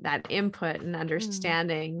receiving that input and mm,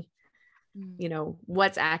 understanding, mm,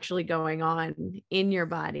 what's actually going on in your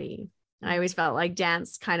body. I always felt like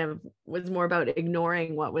dance kind of was more about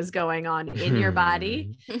ignoring what was going on in your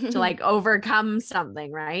body to like overcome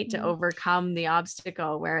something, right? To overcome the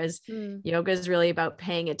obstacle. Whereas yoga is really about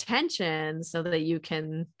paying attention so that you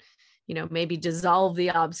can, you know, maybe dissolve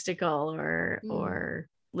the obstacle or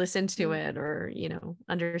listen to it or, you know,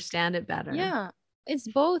 understand it better. Yeah, it's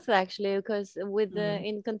both actually, because with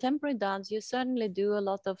in contemporary dance, you certainly do a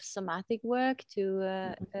lot of somatic work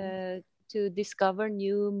to discover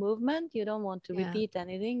new movement. You don't want to repeat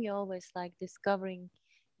anything. You always like discovering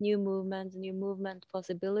new movement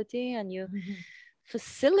possibility, and you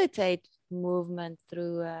facilitate movement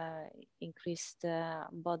through increased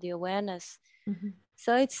body awareness.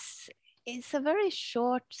 So it's a very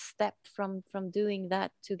short step from doing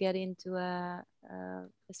that to get into a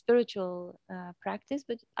spiritual practice.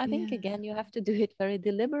 But I think again, you have to do it very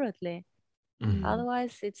deliberately.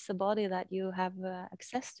 Otherwise, it's a body that you have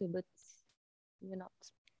access to, but you're not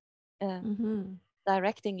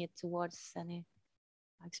directing it towards any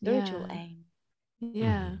like spiritual aim.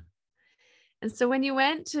 Yeah. And so when you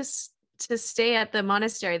went to stay at the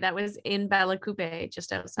monastery, that was in Balakupe,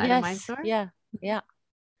 just outside of Mysore? Yeah.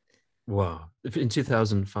 Wow. In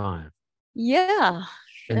 2005. Yeah.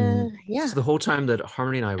 So the whole time that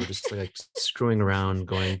Harmony and I were just like screwing around,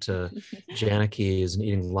 going to Janaki's and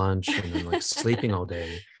eating lunch and then like sleeping all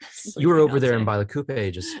day. You were over there in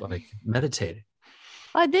Bailakupe just like meditating.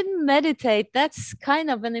 I didn't meditate. That's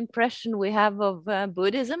kind of an impression we have of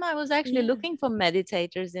Buddhism. I was actually looking for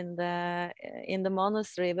meditators in the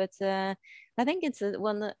monastery, but I think it's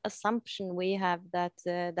one assumption we have that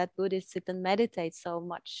that Buddhists sit and meditate so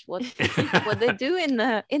much. What they do in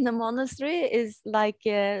the monastery is like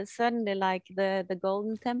certainly like the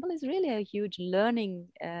Golden Temple is really a huge learning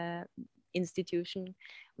institution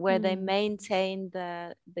where they maintain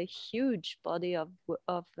the huge body of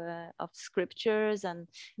scriptures and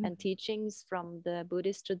teachings from the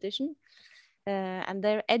Buddhist tradition, and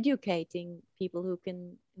they're educating people who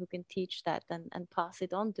can teach that and pass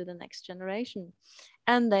it on to the next generation.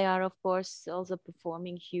 And they are of course also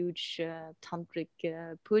performing huge tantric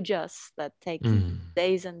pujas that take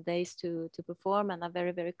days and days to perform and are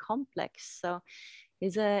very, very complex. So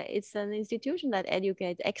it's an institution that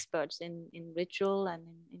educates experts in ritual and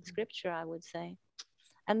in scripture, I would say.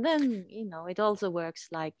 And then, you know, it also works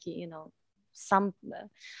like, you know,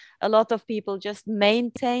 a lot of people just do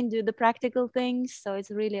the practical things. So it's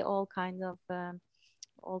really all kind of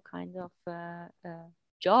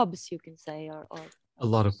jobs, you can say, or a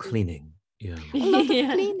lot of cleaning. Yeah. A lot of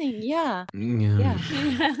cleaning, yeah.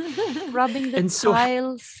 Rubbing the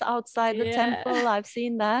tiles outside the temple. I've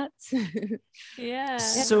seen that.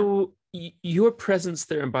 So your presence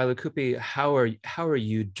there in Bailakupe, how are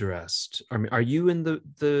you dressed? I mean, are you in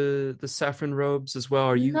the saffron robes as well?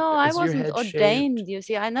 Are you? No, I wasn't ordained. Shaved? You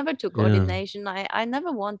see, I never took ordination. I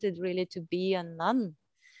never wanted really to be a nun.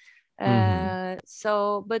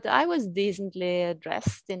 So, but I was decently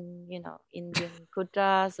dressed in, you know, Indian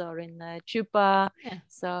kurtas or in chupa.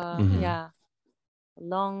 So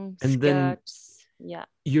long skirts.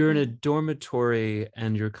 You're in a dormitory,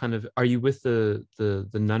 and you're kind of. Are you with the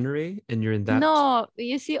nunnery, and you're in that? No,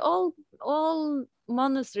 you see, all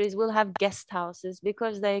monasteries will have guest houses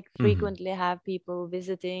because they frequently have people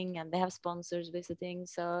visiting and they have sponsors visiting.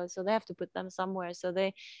 So they have to put them somewhere. So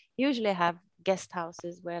they usually have guest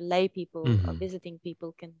houses where lay people or visiting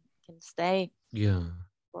people can stay.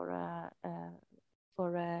 For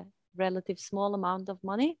a relative small amount of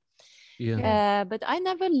money. But I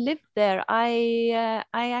never lived there. I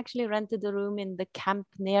actually rented a room in the camp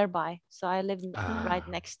nearby. So I lived right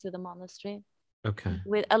next to the monastery. Okay.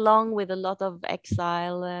 Along with a lot of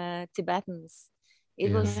exile Tibetans.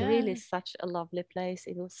 It was really such a lovely place.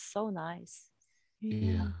 It was so nice.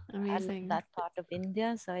 Amazing. That part of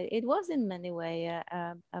India. So it was in many ways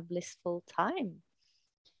a blissful time.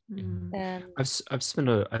 I've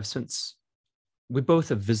spent. We both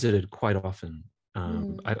have visited quite often.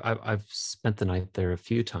 I've spent the night there a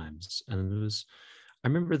few times, and it was. I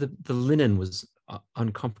remember the linen was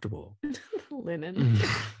uncomfortable. Linen.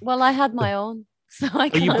 Well, I had my own, so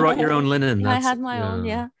you brought your own linen. I had my own.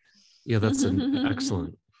 Yeah. Yeah, that's an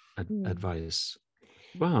excellent advice.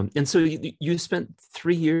 Wow. And so you spent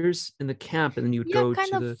 3 years in the camp, and then you would go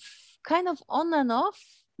to kind of on and off.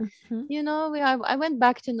 You know, I went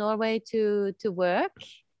back to Norway to work.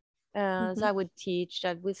 So I would teach.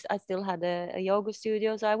 I still had a yoga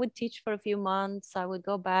studio, so I would teach for a few months. I would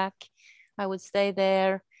go back. I would stay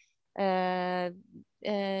there, and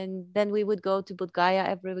then we would go to Bodh Gaya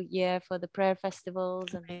every year for the prayer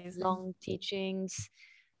festivals and long teachings.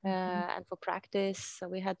 and for practice. So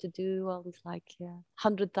we had to do all these like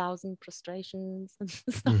 100,000 prostrations and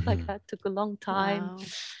stuff like that. Took a long time.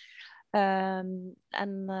 Wow.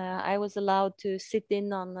 And I was allowed to sit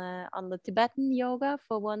in on the Tibetan yoga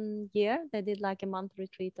for 1 year. They did like a month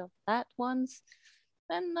retreat of that once.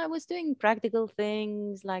 And I was doing practical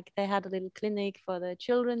things, like they had a little clinic for the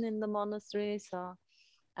children in the monastery. So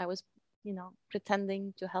I was,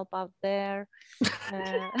 pretending to help out there.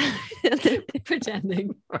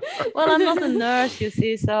 Pretending. Well, I'm not a nurse, you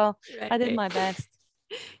see, so Right. I did my best.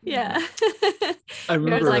 Yeah. I Yours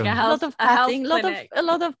remember like a lot of patting, clinic. a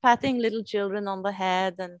lot of patting little children on the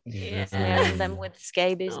head and Yeah. snaring them with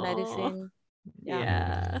scabies Aw. medicine.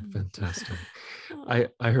 Yeah. Fantastic. Aw.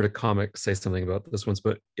 I heard a comic say something about this once,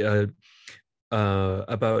 but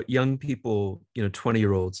about young people,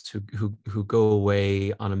 20-year-olds who go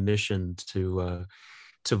away on a mission to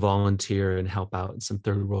volunteer and help out in some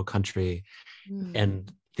third world country,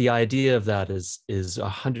 and the idea of that is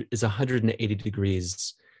 180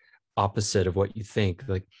 degrees opposite of what you think.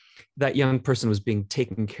 Like that young person was being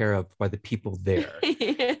taken care of by the people there.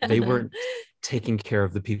 Yeah. They weren't taking care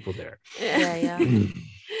of the people there. Yeah.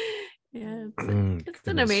 Yeah, it's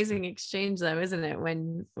an amazing exchange though, isn't it,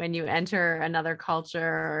 when you enter another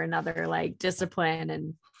culture or another like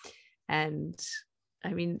discipline, and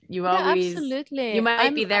I mean you always absolutely. you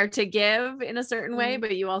might be there to give in a certain way,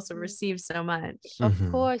 but you also Mhm. receive so much. Of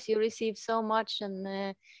course, you receive so much,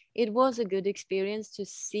 and it was a good experience to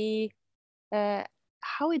see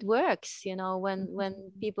how it works,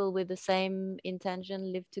 when people with the same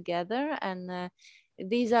intention live together. And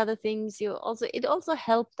these are the things it also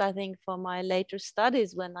helped, I think, for my later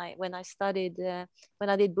studies when I studied when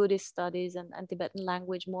I did Buddhist studies and Tibetan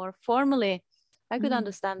language more formally. I could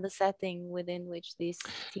understand the setting within which these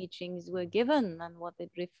teachings were given and what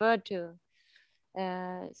it referred to.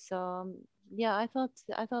 So yeah, I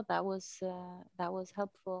thought that was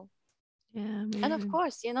helpful. Yeah, And of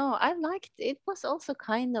course, I liked it. Was also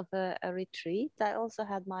kind of a retreat. I also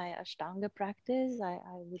had my Ashtanga practice. I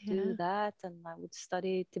would do that, and I would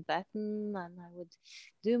study Tibetan, and I would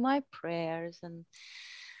do my prayers, and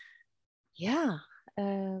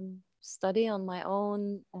study on my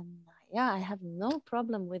own. And I have no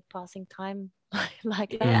problem with passing time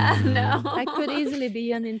like that. Yeah, no. I could easily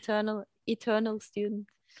be an eternal student.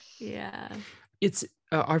 Yeah. It's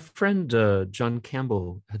our friend John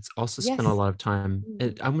Campbell has also spent a lot of time.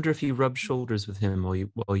 I wonder if you rubbed shoulders with him while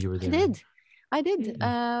you were there. I did.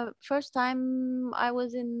 First time I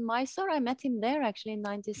was in Mysore, I met him there actually in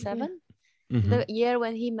 97, the year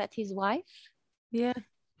when he met his wife. Yeah,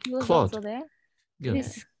 he was Claude. also there. Yeah.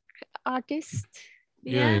 This artist.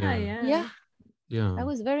 Yeah. I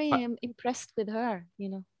was very impressed with her.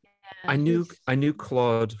 I knew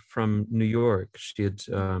Claude from New York.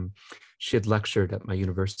 She had lectured at my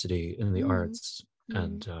university in the arts,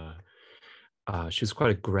 and she was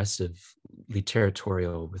quite aggressively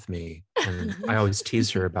territorial with me, and I always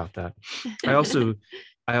tease her about that. I also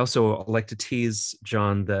like to tease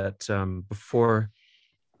John that before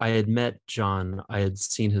I had met John, I had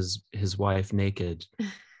seen his wife naked,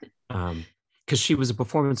 because she was a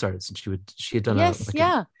performance artist, and she had done a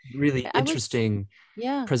really interesting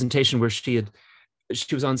presentation where she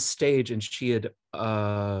was on stage and she had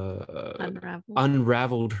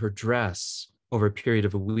unraveled her dress over a period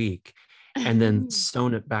of a week and then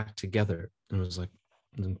sewn it back together, and it was like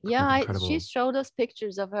incredible. She showed us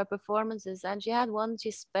pictures of her performances, and she had one.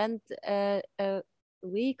 She spent a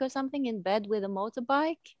week or something in bed with a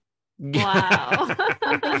motorbike. Wow.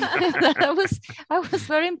 I was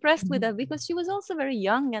very impressed with her, because she was also very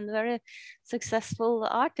young and very successful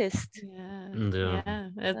artist.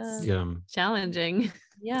 It's challenging.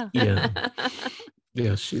 Yeah,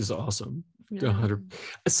 she's awesome.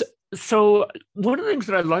 So one of the things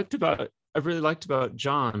that I really liked about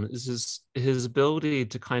John is his ability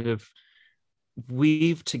to kind of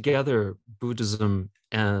weave together Buddhism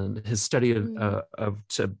and his study of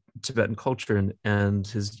Tibetan culture and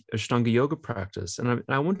his Ashtanga yoga practice. And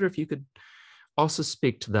I wonder if you could also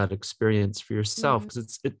speak to that experience for yourself,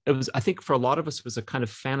 because it was, I think for a lot of us, it was a kind of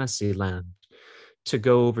fantasy land to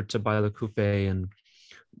go over to Bailakupe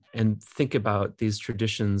and think about these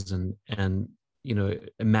traditions and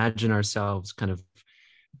imagine ourselves kind of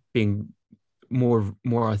being more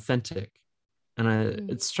authentic. And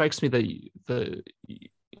it strikes me that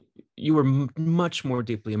you were much more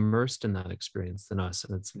deeply immersed in that experience than us,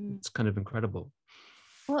 and it's kind of incredible.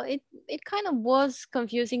 Well, it kind of was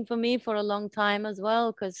confusing for me for a long time as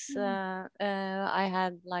well, because I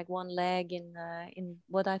had like one leg in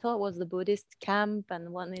what I thought was the Buddhist camp and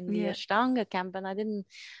one in the Ashtanga camp, and I didn't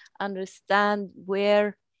understand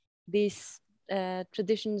where these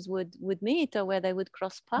traditions would meet, or where they would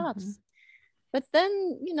cross paths. But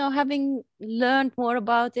then, having learned more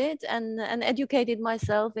about it and educated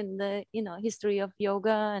myself in the, history of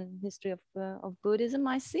yoga and history of Buddhism,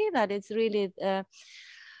 I see that it's really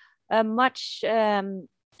a much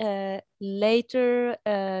later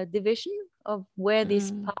division of where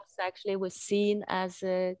these paths actually was seen as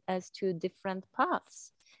two different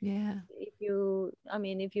paths. Yeah. If you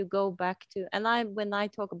go back to, when I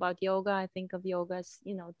talk about yoga, I think of yoga as,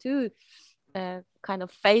 two kind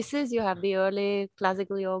of phases. You have the early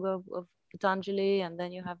classical yoga of Patanjali, and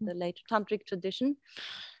then you have the later tantric tradition,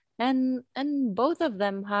 and both of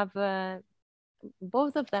them have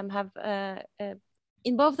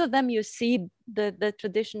in both of them you see the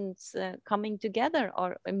traditions coming together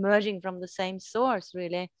or emerging from the same source,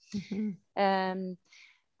 really.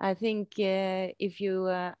 I think if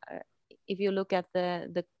you look at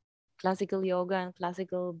the classical yoga and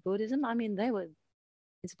classical Buddhism,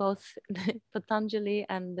 it's both Patanjali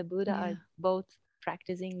and the Buddha are both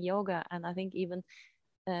practicing yoga. And I think even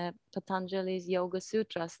Patanjali's Yoga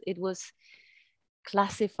Sutras, it was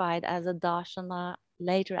classified as a darshana,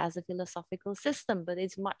 later as a philosophical system, but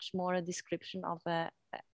it's much more a description of a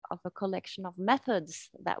collection of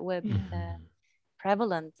methods that were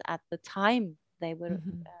prevalent at the time they were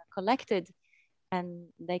collected. And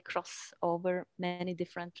they cross over many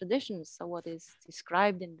different traditions. So what is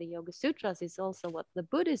described in the Yoga Sutras is also what the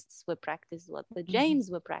Buddhists were practicing, what the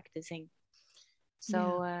Jains were practicing.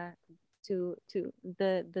 So to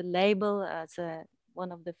the label as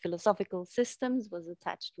one of the philosophical systems was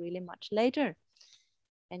attached really much later.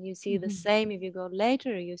 And you see the same if you go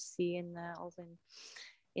later. You see also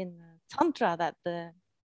in Tantra that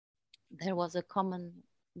there was a common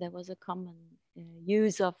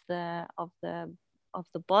use of the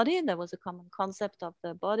body. There was a common concept of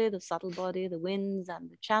the body, the subtle body, the winds and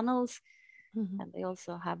the channels, and they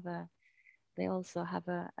also have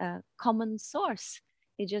a common source.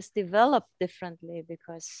 It just developed differently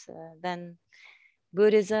because then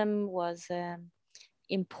Buddhism was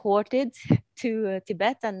imported to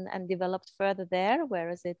Tibet and developed further there,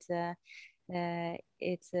 whereas it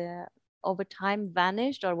over time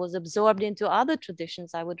vanished or was absorbed into other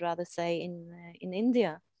traditions, I would rather say, in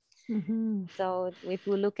India. So if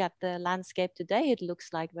we look at the landscape today, it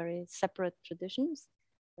looks like very separate traditions.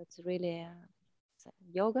 It's really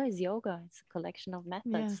yoga is yoga. It's a collection of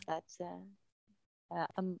methods that a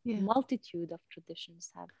multitude of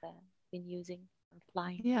traditions have been using or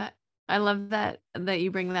applying. Yeah, I love that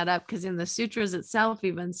you bring that up, because in the sutras itself,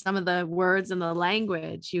 even some of the words and the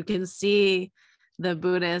language, you can see the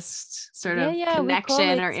Buddhist sort of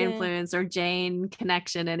connection or influence, or Jain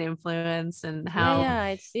connection and influence, and how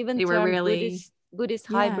it's even they were really Buddhist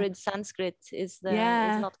hybrid Sanskrit is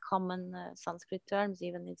not common Sanskrit terms,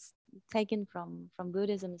 even it's taken from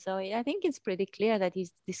Buddhism. So I think it's pretty clear that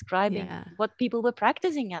he's describing what people were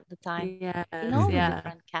practicing at the time in all the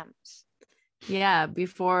different camps. Yeah,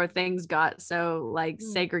 before things got so like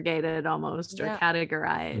segregated almost or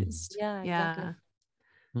categorized. Exactly.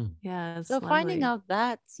 Yeah. So lovely. finding out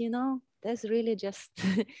that, there's really just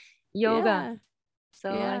yoga. So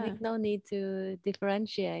I think no need to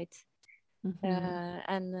differentiate.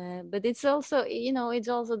 But it's also, it's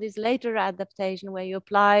also this later adaptation where you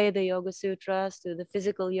apply the Yoga Sutras to the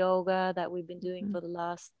physical yoga that we've been doing for the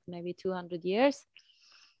last maybe 200 years.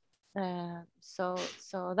 So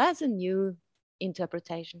that's a new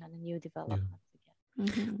interpretation and a new development.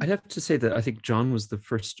 I'd have to say that I think John was the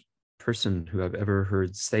first person who I've ever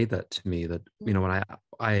heard say that to me, that when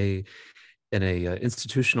I in a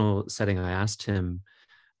institutional setting, I asked him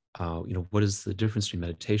what is the difference between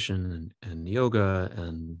meditation and yoga,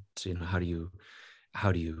 and how do you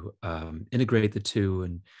integrate the two?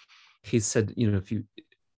 And he said, if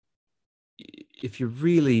you're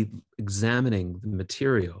really examining the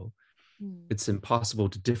material, it's impossible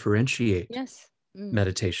to differentiate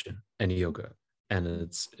meditation and yoga, and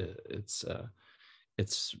it's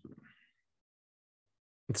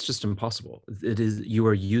just impossible. It is, you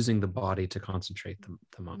are using the body to concentrate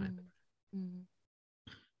the mind.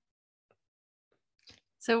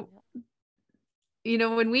 So,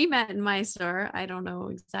 when we met in Mysore, I don't know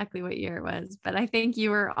exactly what year it was, but I think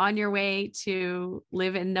you were on your way to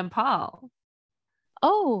live in Nepal.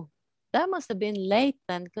 Oh, that must have been late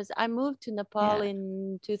then, because I moved to Nepal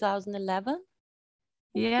in 2011.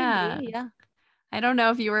 Yeah. I don't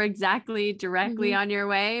know if you were exactly directly on your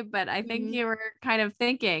way, but I think you were kind of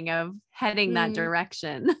thinking of heading that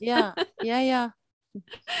direction. Yeah.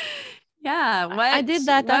 Yeah, I did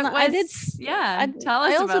that. Tell us I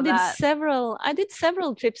also about did that. I did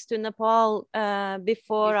several trips to Nepal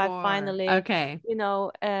before I finally,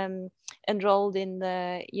 enrolled in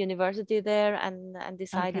the university there and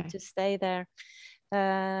decided to stay there.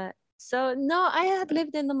 So no, I had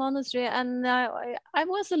lived in the monastery, and I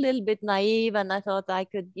was a little bit naive, and I thought I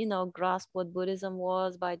could, grasp what Buddhism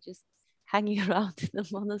was by just hanging around in the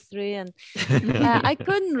monastery, and I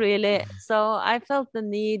couldn't really. So I felt the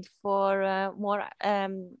need for more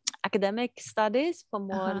academic studies, for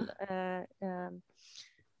more,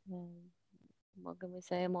 what can we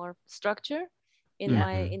say, more structure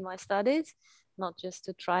in my studies, not just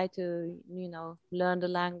to try to learn the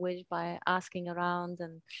language by asking around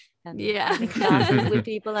and having classes with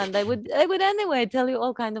people, and they would anyway tell you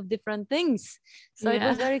all kind of different things. So it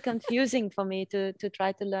was very confusing for me to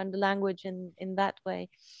try to learn the language in that way,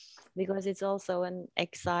 because it's also an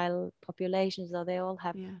exile population, so they all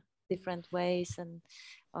have different ways and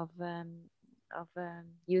of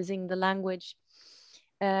using the language.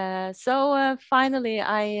 So finally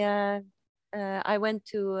I went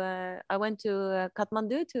to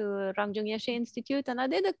Kathmandu to Rangjung Yeshe Institute, and I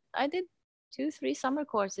did 2-3 summer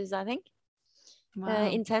courses, I think.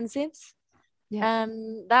 Intensives.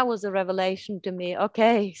 And that was a revelation to me.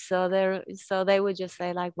 Okay, so they would just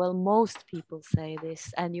say like, well, most people say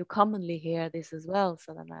this, and you commonly hear this as well.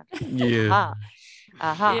 So then so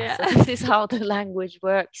this is how the language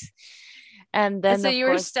works. And then, so you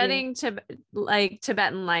were studying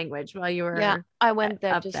Tibetan language while you were I went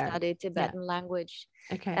there to study Tibetan language.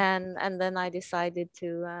 Okay. And then I decided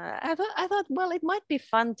to I thought, well, it might be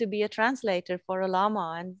fun to be a translator for a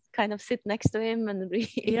lama and kind of sit next to him and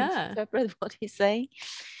interpret what he's saying.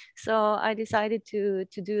 So I decided to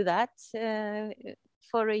do that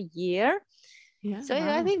for a year. So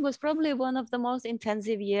I think it was probably one of the most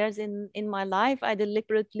intensive years in my life. I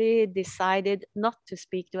deliberately decided not to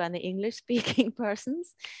speak to any English-speaking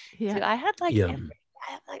persons. So I had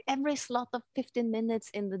every slot of 15 minutes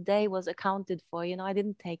in the day was accounted for. I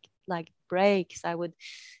didn't take like breaks.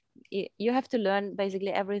 You have to learn basically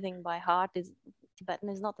everything by heart. Tibetan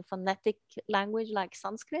is not a phonetic language like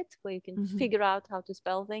Sanskrit, where you can figure out how to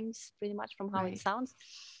spell things pretty much from how it sounds.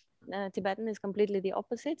 Tibetan is completely the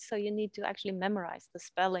opposite, so you need to actually memorize the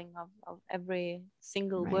spelling of every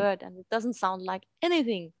single word, and it doesn't sound like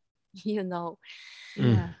anything. So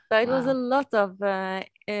it was a lot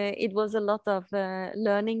of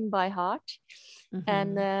learning by heart.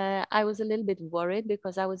 And I was a little bit worried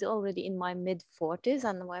because I was already in my mid-40s,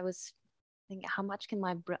 and I was thinking, how much can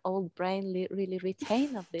my old brain really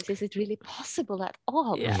retain of this? Is it really possible at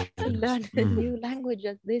all to learn a new language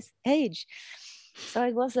at this age? So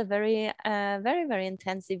it was a very very, very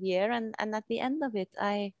intensive year, and at the end of it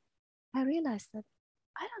I realized that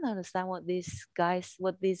I don't understand what these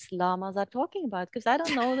lamas are talking about, because I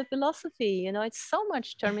don't know the philosophy. It's so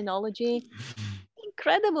much terminology.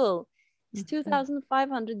 Incredible. It's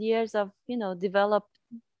 2,500 years of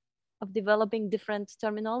developing different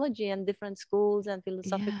terminology and different schools and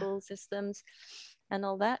philosophical systems and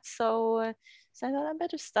all that. So I thought I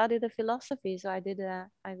better study the philosophy. So I did a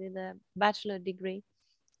bachelor degree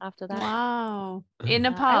after that. Wow. In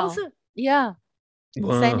Nepal. I also,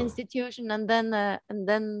 same institution, and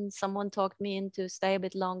then someone talked me into stay a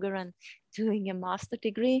bit longer and doing a master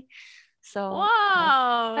degree. So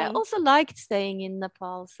I also liked staying in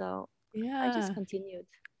Nepal, so I just continued.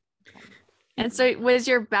 And so was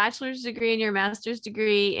your bachelor's degree and your master's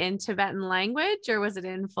degree in Tibetan language, or was it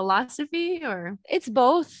in philosophy, or? It's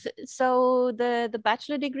both. So the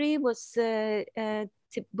bachelor degree was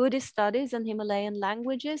Buddhist studies and Himalayan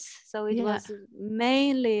languages. So it was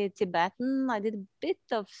mainly Tibetan. I did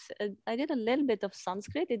a little bit of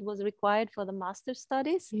Sanskrit. It was required for the master's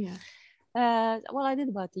studies. Well, I did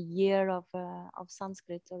about a year of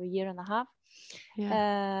Sanskrit, or a year and a half.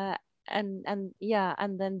 And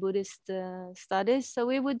then Buddhist studies. So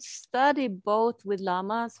we would study both with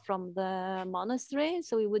lamas from the monastery.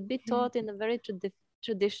 So we would be taught in a very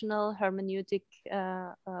traditional hermeneutic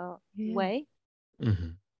way.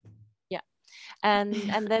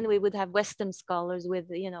 And then we would have Western scholars with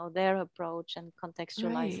their approach and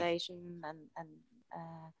contextualization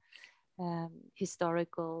and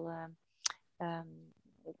historical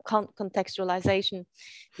contextualization.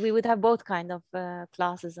 We would have both kind of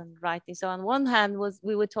classes and writing. So on one hand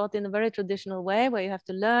we were taught in a very traditional way, where you have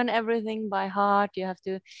to learn everything by heart. You have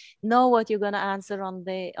to know what you're going to answer on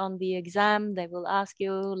the exam. They will ask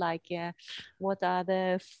you like what are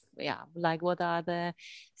the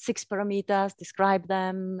 6 paramitas, describe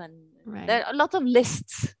them, and there are a lot of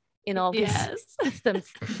lists in all these systems.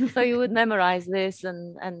 So you would memorize this,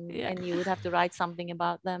 and you would have to write something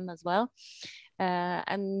about them as well.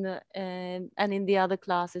 And in the other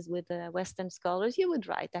classes with the Western scholars, you would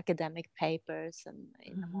write academic papers and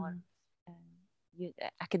in a more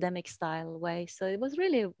academic style way. So it was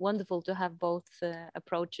really wonderful to have both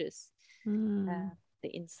approaches, the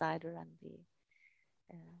insider and the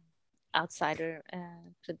outsider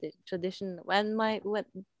tradition.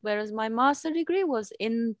 Whereas my master degree was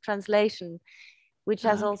in translation, which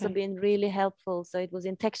has also been really helpful. So it was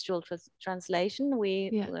in textual translation. We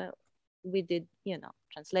did,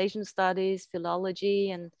 translation studies,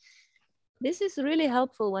 philology, and this is really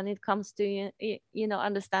helpful when it comes to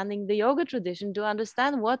understanding the yoga tradition, to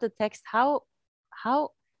understand what the text, how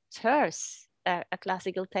terse a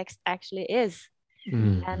classical text actually is.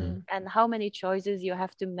 And how many choices you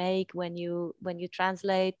have to make when you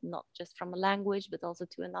translate, not just from a language but also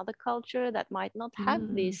to another culture that might not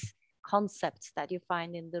have these concepts that you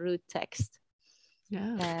find in the root text.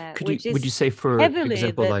 Would you say, for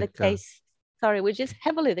example, the case, which is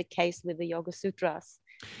heavily the case with the Yoga Sutras,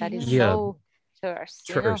 that is so terse.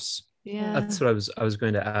 That's what I was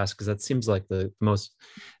going to ask, because that seems like the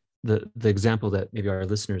example that maybe our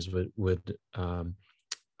listeners would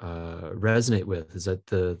resonate with, is that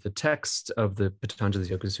the text of the Patanjali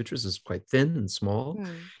Yoga Sutras is quite thin and small,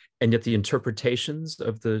 and yet the interpretations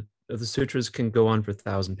of the sutras can go on for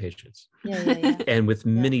 1,000 pages, and with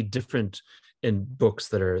many different books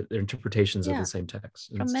that are interpretations of the same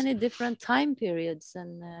text from many different time periods,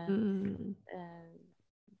 and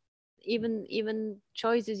even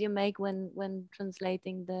choices you make when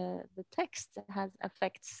translating the text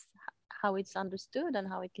affects how it's understood and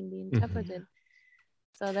how it can be interpreted.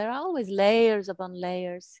 So there are always layers upon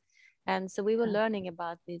layers. And so we were learning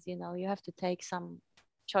about this, you have to take some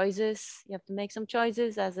choices, you have to make some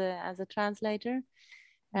choices as a translator.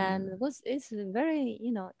 And it's very,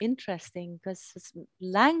 interesting, because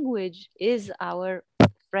language is our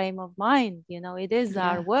frame of mind, it is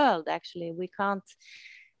our world. Actually,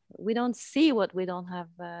 we don't see what we don't have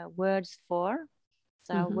words for.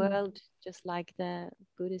 So our world, just like the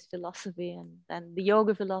Buddhist philosophy and the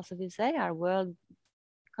yoga philosophy say, our world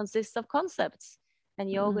consists of concepts, and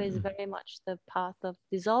yoga is very much the path of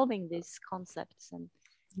dissolving these concepts and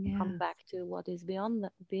come back to what is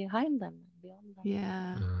behind them.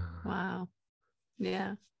 Wow.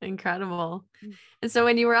 Yeah, incredible. And so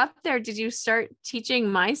when you were up there, did you start teaching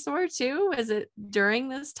Mysore too? Was it during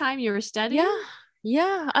this time you were studying?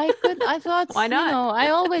 I thought, why not? I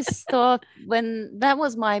always thought, when that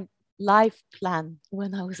was my life plan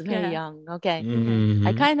when I was very young.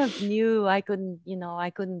 I kind of knew I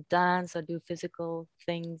couldn't dance or do physical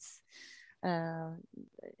things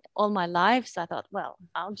all my life. So I thought, well,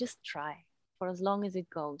 I'll just try for as long as it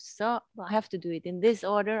goes. So I have to do it in this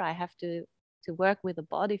order. I have to work with the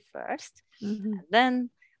body first, and then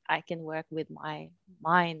I can work with my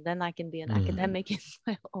mind. Then I can be an academic in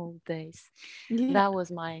my old days. That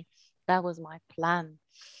was my plan.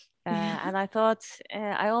 And I thought,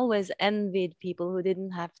 I always envied people who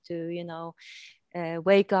didn't have to,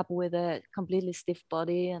 wake up with a completely stiff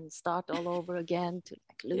body and start all over again to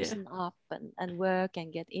loosen up and work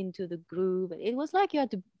and get into the groove. It was like you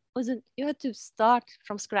had to start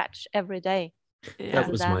from scratch every day. That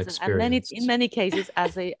was my experience. And in many cases,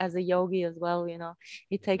 as a yogi as well,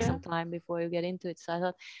 it takes some time before you get into it. So I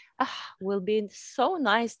thought, it would be so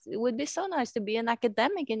nice to be an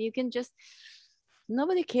academic, and you can just,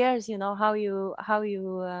 nobody cares, how you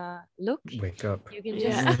look. Wake up. You can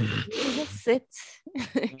just sit.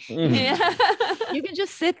 You can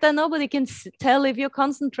just sit, and nobody can tell if you're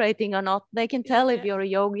concentrating or not. They can tell if you're a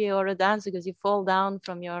yogi or a dancer because you fall down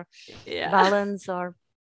from your balance, or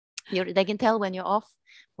they can tell when you're off.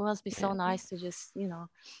 It must be so nice to just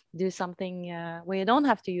do something where you don't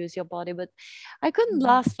have to use your body. But I couldn't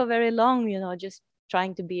last for very long, just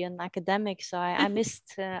trying to be an academic. So I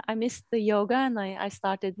missed the yoga, and I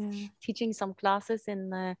started teaching some classes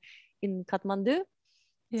in Kathmandu.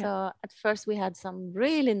 So at first we had some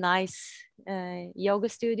really nice yoga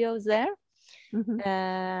studios there.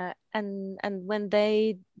 And when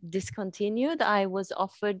they discontinued, I was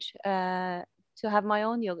offered to have my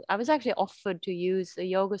own yoga. I was actually offered to use a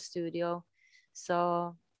yoga studio,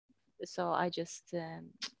 so I just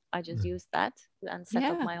used that and set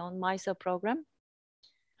up my own Mysore program.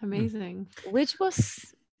 Amazing. Which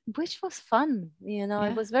was fun.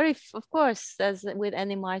 It was very, of course, as with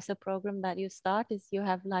any Mysore program that you start, is you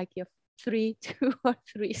have like your two or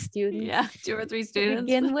three students. 2 or 3 to students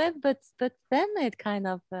begin with, but then it kind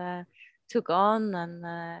of took on,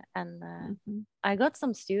 and I got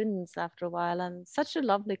some students after a while, and such a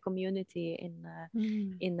lovely community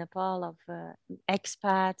in Nepal of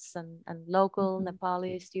expats and local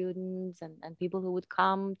Nepali students and people who would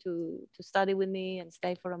come to study with me and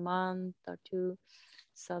stay for a month or two.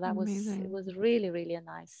 So it was really, really a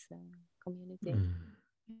nice community.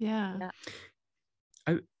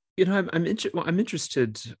 I, I'm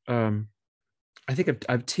interested. I think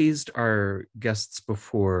I've teased our guests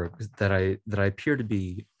before that I appear to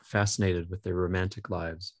be fascinated with their romantic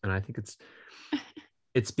lives, and I think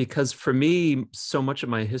it's because for me, so much of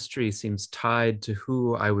my history seems tied to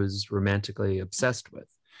who I was romantically obsessed with,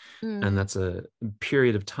 and that's a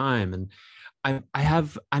period of time. And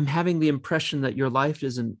I'm having the impression that your life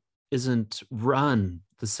isn't run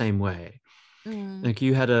the same way. Like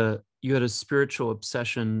you had a spiritual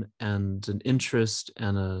obsession and an interest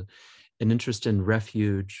in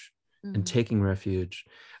refuge and taking refuge.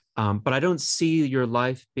 But I don't see your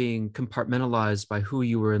life being compartmentalized by who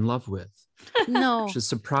you were in love with. No, Which is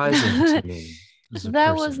surprising to me as a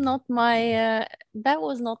that person.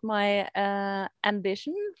 was not my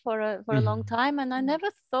ambition for a long time, and I never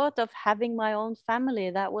thought of having my own family.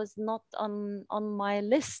 That was not on my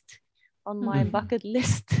list, on my bucket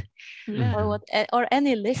list, or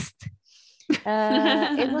any list.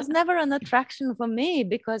 It was never an attraction for me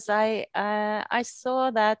because I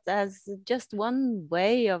saw that as just one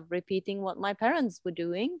way of repeating what my parents were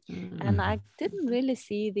doing, and I didn't really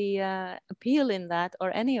see the appeal in that,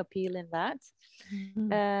 or any appeal in that.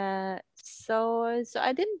 So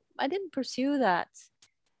I didn't pursue that.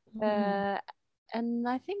 And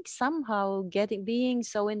I think somehow being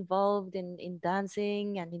so involved in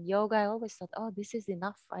dancing and in yoga, I always thought, oh, this is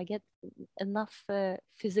enough. I get enough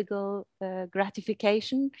physical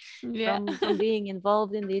gratification from being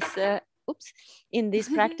involved in these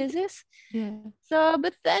practices. So,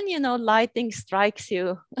 but then lighting strikes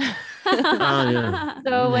you.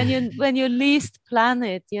 So when you least plan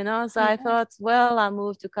it, so I thought, well, I'll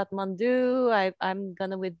move to Kathmandu. I'm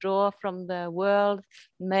gonna withdraw from the world.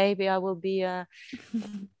 Maybe I will be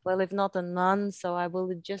if not a nun, so I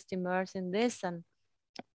will just immerse in this. And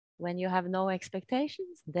when you have no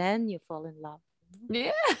expectations, then you fall in love.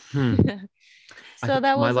 So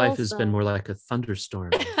that was my life has been more like a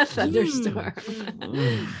thunderstorm. A thunderstorm.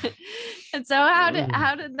 And so how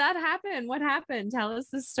did that happen? What happened? Tell us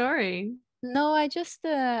the story. No, I just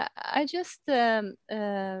fell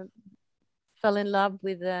in love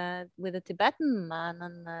with a Tibetan man,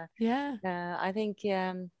 and I think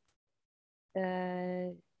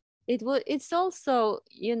it's also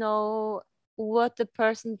what the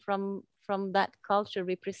person from that culture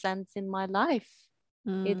represents in my life.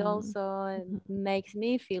 It also makes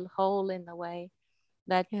me feel whole in a way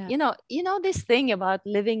that this thing about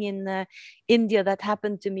living in India that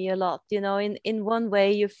happened to me a lot. In one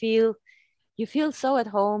way you feel so at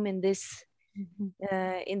home in this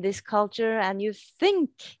culture, and you think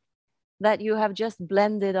that you have just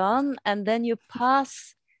blended on, and then you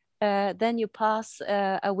pass a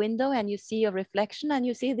window and you see a reflection, and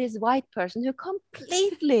you see this white person who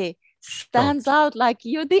completely stands out, like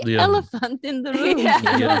you're the elephant in the room.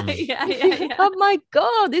 Oh my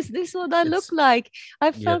God, is this what I look like?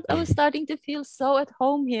 I felt I was starting to feel so at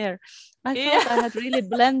home here. I thought I had really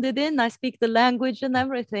blended in. I speak the language and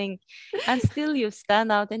everything, and still you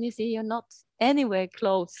stand out and you see you're not anywhere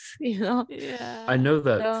close. I know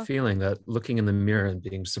that feeling, that looking in the mirror and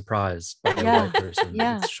being surprised by a white person.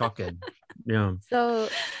 It's shocking. So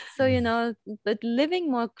but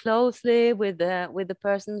living more closely with the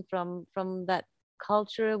person from that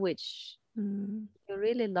culture, which you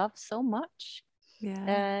really love so much,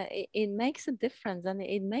 it makes a difference, and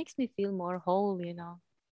it makes me feel more whole,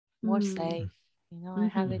 more safe.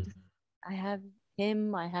 I have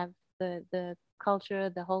him, I have the culture,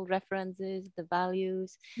 the whole references, the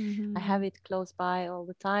values. I have it close by all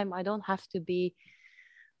the time. I don't have to be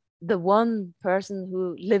the one person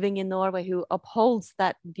who living in Norway who upholds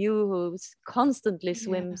that view, who constantly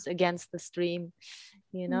swims against the stream,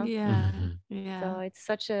 So it's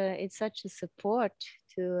such a support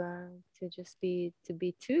to just be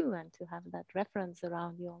two, and to have that reference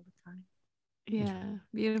around you all the time. Yeah,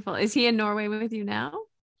 beautiful. Is he in Norway with you now?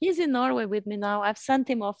 He's in Norway with me now. I've sent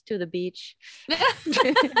him off to the beach. The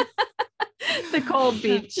cold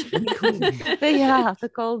beach. The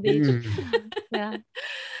cold beach. Yeah.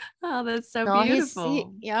 Oh, that's so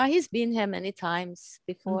beautiful. He's been here many times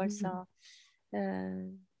before. So,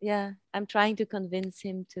 I'm trying to convince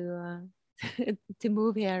him to to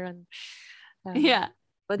move here, and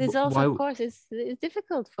But it's also, of course, it's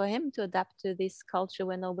difficult for him to adapt to this culture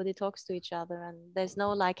where nobody talks to each other, and there's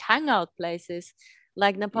no like hangout places.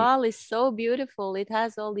 Like Nepal is so beautiful. It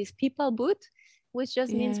has all these people boot, which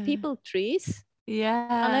just means people trees.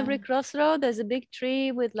 Yeah. On every crossroad, there's a big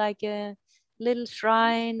tree with like a little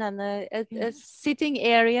shrine and a sitting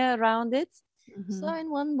area around it. So in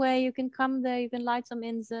one way, you can come there, you can light some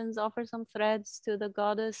incense, offer some threads to the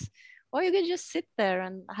goddess, or you can just sit there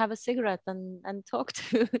and have a cigarette and talk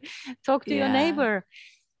to talk to your Yeah. neighbor.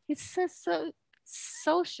 It's so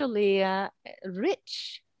socially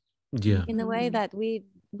rich Yeah. in a way that we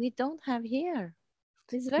don't have here.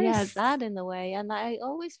 It's very Yes. sad in a way, and I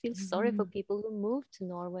always feel sorry for Mhm. people who move to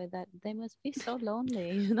Norway, that they must be so lonely,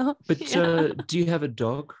 you know. But Yeah. do you have a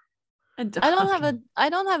dog? A I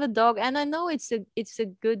don't have a dog, and I know it's a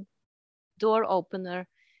good door opener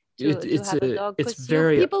to have a dog, It's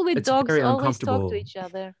because people with it's dogs very always talk to uncomfortable. each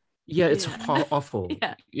other. Yeah, it's Yeah. awful.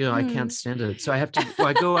 Yeah. You know, I can't Mm. stand it. So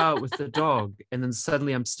I go out with the dog, and then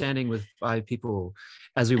suddenly I'm standing with 5 people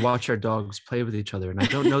as we watch our dogs play with each other. And I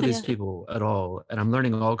don't know these Yeah. people at all. And I'm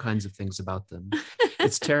learning all kinds of things about them.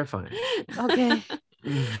 It's terrifying. Okay.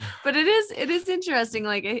 But it is interesting.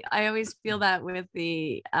 Like I always feel that with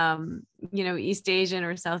the East Asian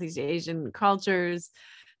or Southeast Asian cultures,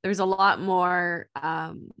 there's a lot more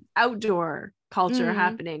outdoor culture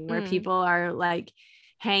happening where people are like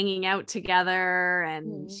hanging out together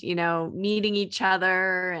and meeting each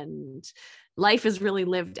other, and life is really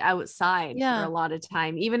lived outside for a lot of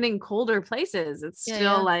time. Even in colder places, it's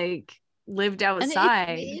still like lived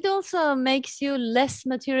outside. And it also makes you less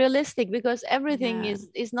materialistic, because everything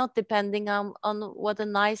is not depending on what a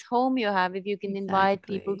nice home you have. If you can invite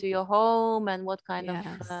people to your home, and what kind of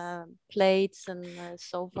plates and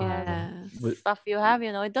sofa stuff you have,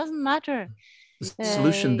 it doesn't matter. The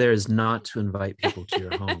solution there is not to invite people to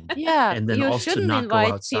your home. Yeah, and then you also shouldn't not invite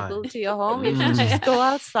go outside. people to your home. You should just go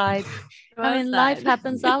outside. Go I mean, life outside.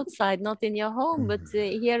 happens outside, not in your home. But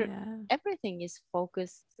here, everything is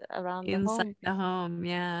focused around inside the home. the home.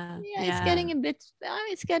 Yeah,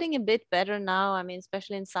 it's getting a bit better now. I mean,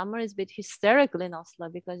 especially in summer, it's a bit hysterical in Oslo,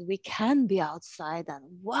 because we can be outside, and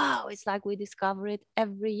wow, it's like we discover it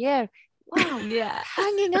every year. Wow, yeah,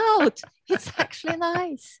 hanging out. It's actually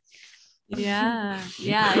nice. Yeah.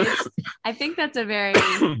 I think that's a very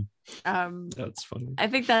that's funny. I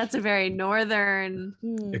think that's a very northern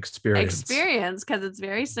experience, because it's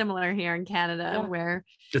very similar here in Canada, where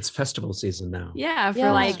it's festival season now. For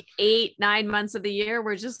like 8-9 months of the year,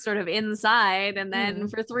 we're just sort of inside, and then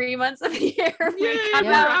for 3 months of the year we come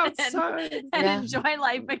out and enjoy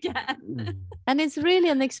life again. And it's really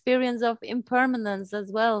an experience of impermanence as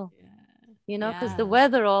well, because the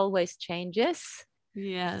weather always changes.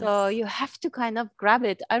 So you have to kind of grab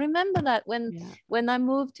it. I remember that when I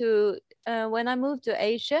moved to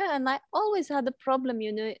Asia, and I always had a problem,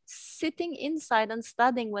 sitting inside and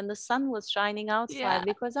studying when the sun was shining outside,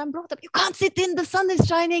 because I'm brought up, you can't sit in, the sun is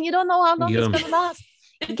shining, you don't know how long it's gonna last.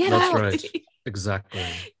 Get That's out. Right. Exactly.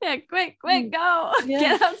 Yeah, quick, go.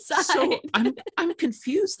 Get outside. So I'm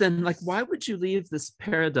confused then. Like, why would you leave this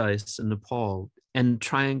paradise in Nepal and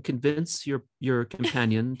try and convince your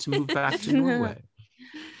companion to move back to Norway?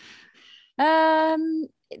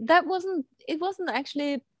 It wasn't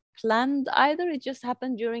actually planned either. It just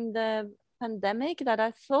happened during the pandemic that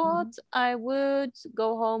I thought I would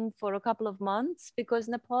go home for a couple of months, because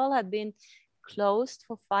Nepal had been closed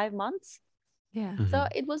for 5 months. So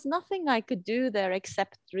it was nothing I could do there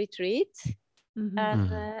except retreat.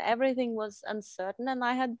 And everything was uncertain, and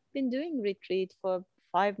I had been doing retreat for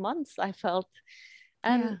 5 months, I felt.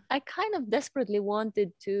 And I kind of desperately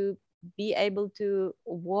wanted to be able to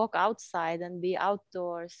walk outside and be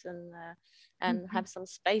outdoors and have some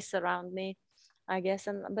space around me, I guess.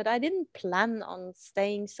 But I didn't plan on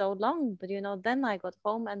staying so long. But then I got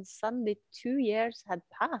home, and suddenly 2 years had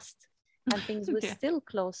passed, and things were still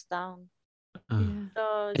closed down.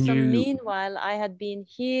 So meanwhile, I had been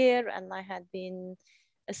here, and I had been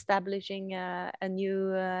establishing a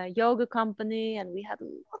new yoga company, and we had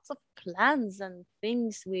lots of plans and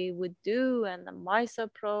things we would do, and a Mysore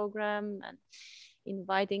program, and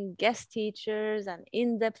inviting guest teachers, and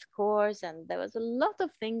in-depth course. And there was a lot of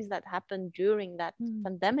things that happened during that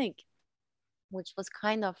pandemic, which was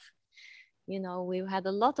kind of, we had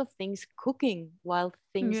a lot of things cooking while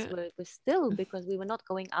things were still, because we were not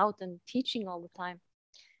going out and teaching all the time.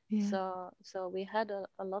 So we had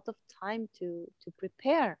a lot of time to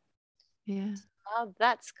prepare. Now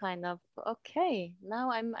that's kind of okay.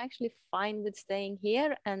 Now I'm actually fine with staying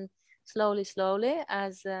here, and slowly,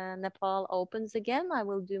 as Nepal opens again, I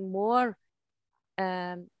will do more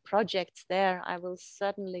projects there. I will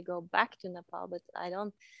certainly go back to Nepal, but I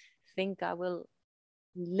don't think I will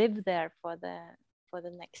live there for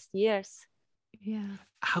the next years.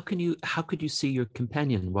 How could you see your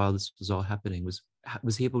companion while this was all happening?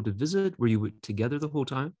 Was he able to visit? Were you together the whole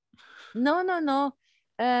time? No.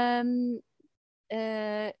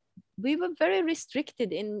 We were very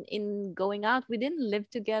restricted in going out. We didn't live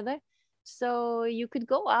together. So you could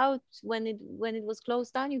go out when it was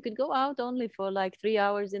closed down. You could go out only for like 3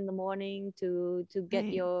 hours in the morning to get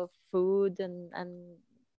Right. your food and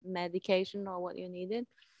medication or what you needed.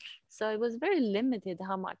 So it was very limited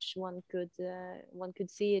how much one could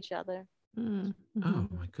see each other. Oh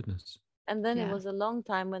my goodness. And then it Yeah. was a long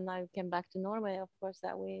time when I came back to Norway, of course,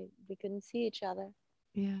 that we couldn't see each other.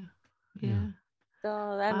 Yeah. Yeah. Yeah. So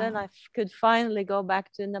and then Wow. I could finally go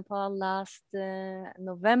back to Nepal last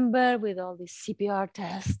November with all these CPR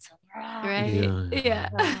tests. Right. Yeah.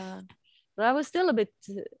 But I was still a bit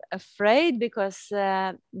afraid because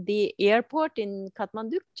the airport in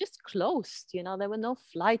Kathmandu just closed. You know, there were no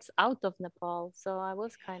flights out of Nepal, so I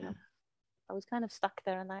was kind of stuck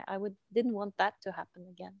there, and I didn't want that to happen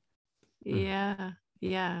again. Yeah.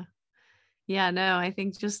 Yeah. Yeah. No, I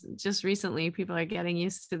think just recently people are getting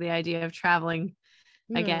used to the idea of traveling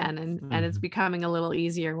again, and it's becoming a little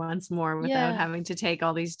easier once more without having to take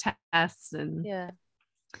all these tests and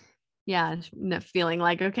feeling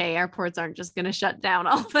like, okay, airports aren't just going to shut down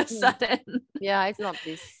all of a sudden. Yeah, it's not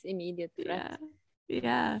this immediate threat.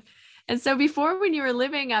 Yeah. And so before, when you were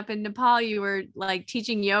living up in Nepal, you were like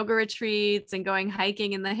teaching yoga retreats and going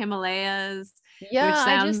hiking in the Himalayas, which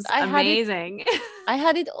sounds amazing. I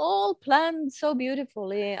had it all planned so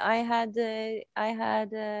beautifully. I had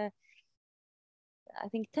I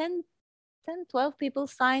think 12 people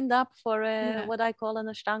signed up for what I call an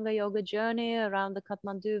Ashtanga yoga journey around the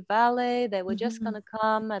Kathmandu Valley. They were just going to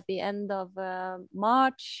come at the end of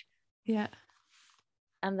March. Yeah.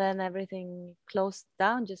 And then everything closed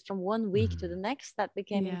down just from 1 week to the next. That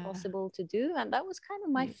became impossible to do. And that was kind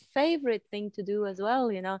of my favorite thing to do as well.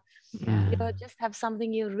 You know, you just have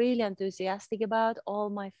something you're really enthusiastic about. All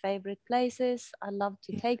my favorite places. I love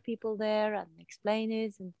to take people there and explain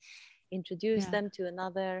it and introduce them to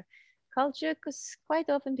another culture, because quite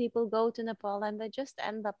often people go to Nepal and they just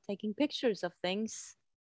end up taking pictures of things.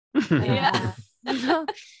 You know,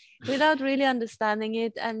 without really understanding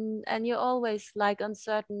it, and you're always like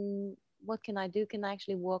uncertain, what can I do? Can I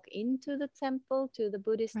actually walk into the temple, to the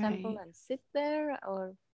Buddhist temple, and sit there,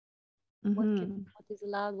 or what is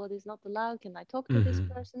allowed, what is not allowed? Can I talk to this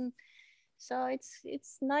person? So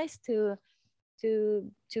it's nice to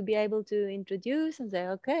be able to introduce and say,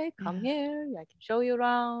 okay, come here, I can show you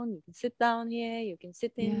around, you can sit down here, you can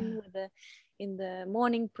sit in the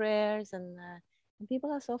morning prayers, and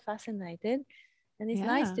people are so fascinated. And it's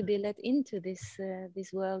nice to be let into this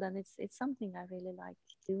world, and it's something I really like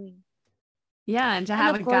doing. Yeah, and to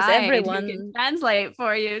have a guide who can translate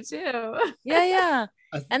for you too.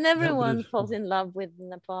 And everyone falls in love with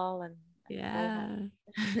Nepal and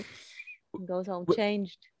goes home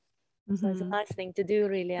changed. So it's a nice thing to do,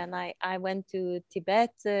 really. And I went to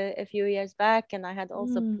Tibet a few years back, and I had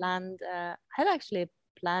also planned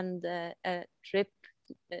a trip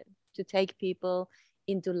to take people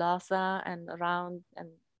into Lhasa and around and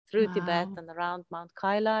through Tibet and around Mount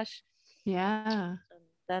Kailash. And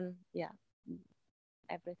then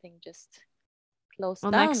everything just closed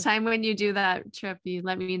down. Next time when you do that trip, you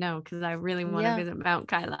let me know, because I really want to visit Mount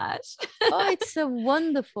Kailash. It's a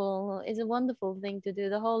wonderful thing to do.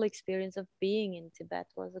 The whole experience of being in Tibet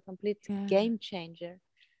was a complete game changer.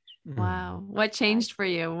 Wow. What changed for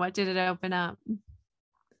you? What did it open up?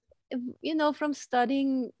 You know, from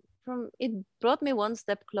studying, it brought me one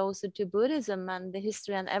step closer to Buddhism and the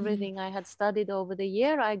history and everything I had studied over the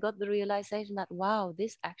year. I got the realization that, wow,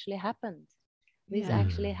 this actually happened. This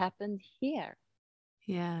actually happened here.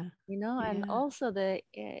 You know, and also the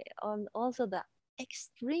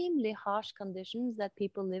extremely harsh conditions that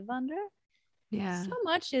people live under. So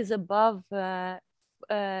much is above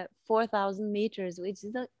 4,000 meters, which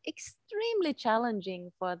is extremely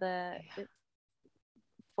challenging for the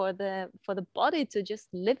body to just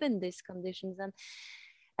live in these conditions.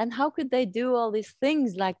 And how could they do all these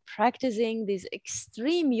things, like practicing this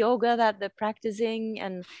extreme yoga that they're practicing,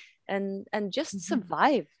 and just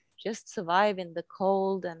survive in the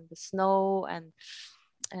cold and the snow, and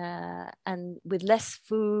with less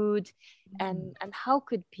food, and how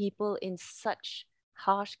could people in such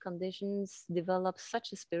harsh conditions develop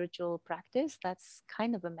such a spiritual practice? That's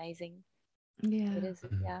kind of amazing. It is.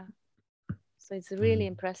 So it's really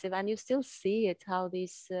impressive, and you still see it, how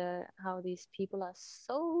these people are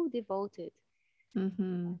so devoted. I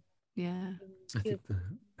think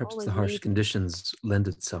perhaps the harsh conditions lend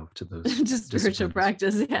itself to those to spiritual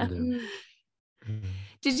practice.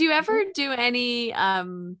 Did you ever do any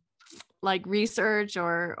like research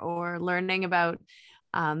or learning about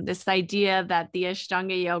this idea that the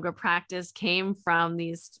Ashtanga yoga practice came from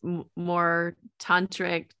these more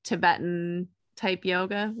tantric Tibetan type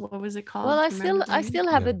yoga. What was it called? Well, Do you remember the I name? still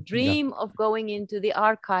have a Yeah. dream of going into the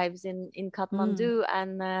archives in Mm. Kathmandu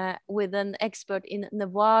and with an expert in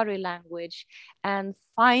Newari language and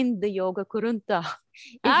find the yoga kurunta.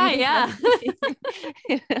 If Ah, you yeah. know.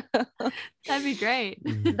 That'd be great.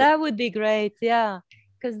 That would be great, yeah,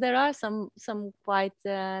 because there are some quite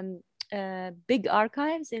big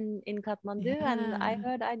archives in Kathmandu, and I Yeah.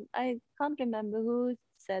 heard I can't remember who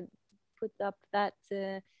said put up that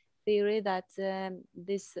theory that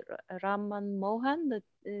this Raman Mohan, the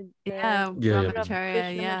Yeah, Yeah, yeah. brother of brahmacharya,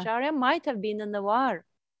 yeah. Krishnamacharya, might have been in the war,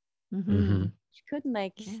 Mm-hmm. which could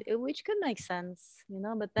make Yeah. which could make sense, you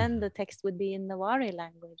know. But then the text would be in the Wari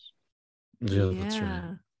language. Yeah, that's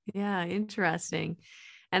right. Yeah, interesting.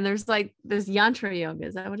 And there's yantra yoga.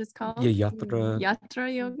 Is that what it's called? Yeah, yatra. Yatra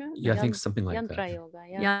yoga? Yeah, I think something like that. Yantra yoga,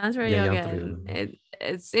 yeah. Yantra Yeah, yoga. yantra And yoga.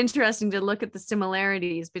 it's interesting to look at the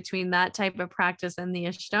similarities between that type of practice and the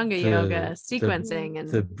Ashtanga yoga sequencing. And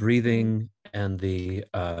the breathing and the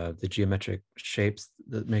geometric shapes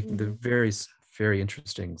that make the very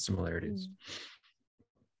interesting similarities.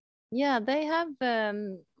 Yeah, they have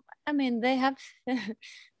I mean they have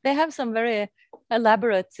they have some very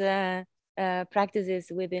elaborate practices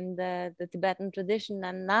within the Tibetan tradition,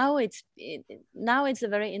 and now it's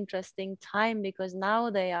a very interesting time because now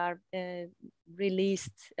they are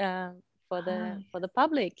released for the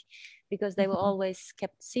public, because they were always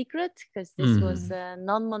kept secret because this was a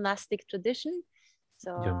non-monastic tradition. So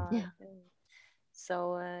Yeah. Yeah.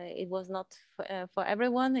 it was not for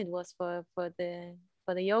everyone. It was for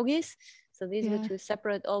the yogis. So these were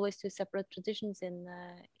always two separate traditions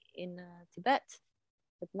in Tibet.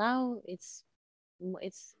 But now it's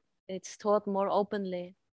taught more openly.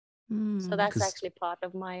 So that's 'Cause- actually part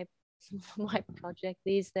of my my project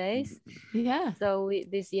these days. Yeah. So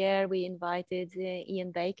this year we invited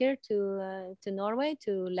Ian Baker to Norway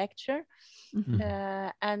to lecture.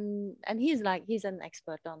 And he's an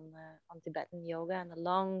expert on Tibetan yoga and a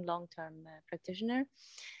long-term practitioner.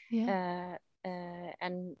 Yeah.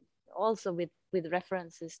 And also with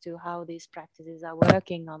references to how these practices are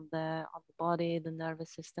working on the body, the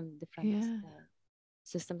nervous system, different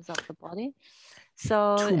systems of the body. So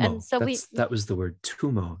Tumo. and so that was the word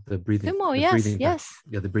tumo, the breathing. Tumo, the yes, breathing yes,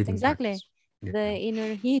 yeah, the breathing exactly. practice. Yeah. The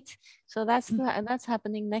inner heat. So that's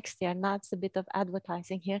happening next year. Now it's a bit of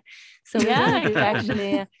advertising here. So we're going to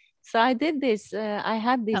actually. So I did this. I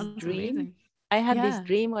had this Sounds dream. amazing. I had this Yeah.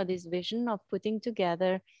 dream or this vision of putting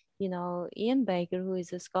together, you know, Ian Baker, who is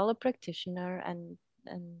a scholar practitioner and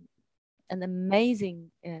an amazing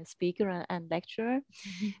speaker and lecturer,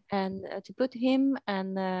 and to put him and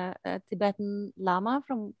a Tibetan Lama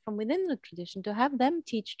from within the tradition, to have them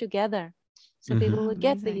teach together. So people would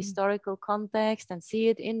get the Amazing. historical context and see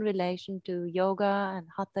it in relation to yoga and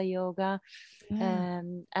hatha yoga,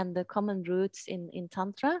 and the common roots in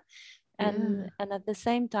Tantra. And at the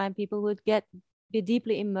same time, people would be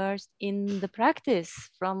deeply immersed in the practice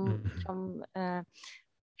from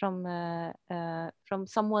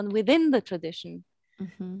someone within the tradition.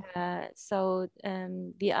 So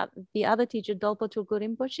the other teacher, Dolpo Tulku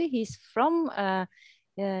Rinpoche, he's from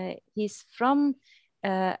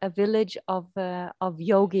a village of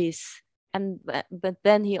yogis, and but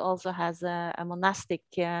then he also has a monastic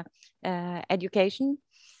education,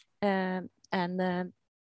 and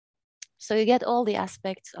so you get all the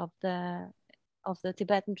aspects of the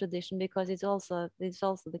Tibetan tradition, because it's also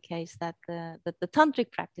the case that the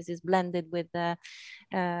tantric practice is blended with the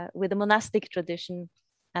monastic tradition,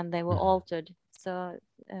 and they were altered. So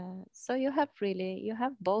you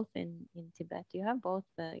have both in Tibet. You have both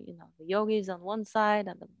the yogis on one side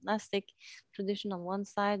and the monastic tradition on one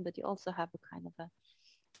side, but you also have a kind of a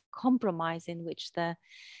compromise in which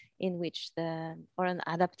or an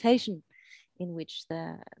adaptation in which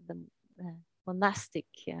the monastic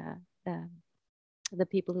the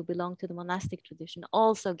people who belong to the monastic tradition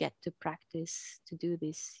also get to practice, to do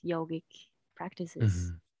these yogic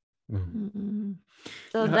practices.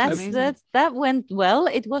 So that went well.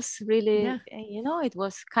 It was really, it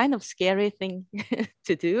was kind of scary thing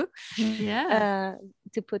to do.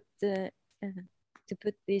 To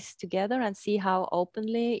put this together and see how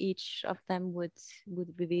openly each of them would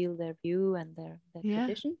reveal their view and their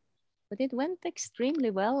tradition. But it went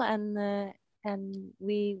extremely well, and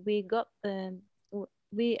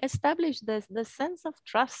we established the sense of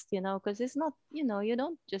trust, because it's not, you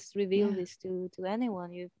don't just reveal this to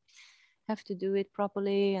anyone. You have to do it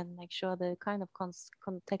properly and make sure the kind of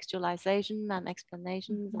contextualization and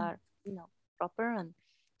explanations are, proper and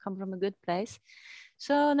come from a good place.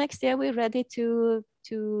 So next year we're ready to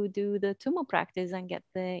do the Tumo practice and get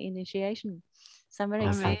the initiation. So I'm very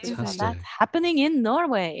excited about that Fantastic. happening in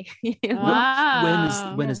Norway.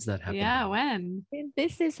 Wow. When is that happening? Yeah, when?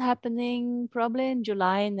 This is happening probably in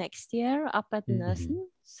July next year up at Nøsen.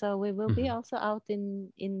 So we will be also out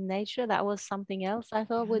in nature. That was something else I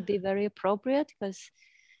thought would be very appropriate because,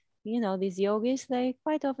 you know, these yogis, they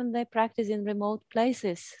quite often they practice in remote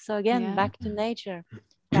places. So again, back to nature,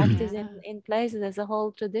 practice in places. There's a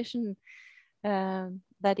whole tradition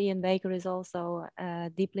that Ian Baker is also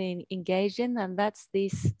deeply engaged in, and that's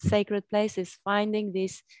these sacred places, finding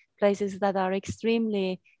these places that are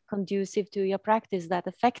extremely conducive to your practice, that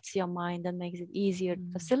affects your mind and makes it easier,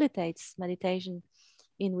 facilitates meditation,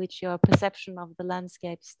 in which your perception of the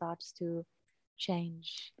landscape starts to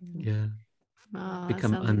change. Yeah. Oh,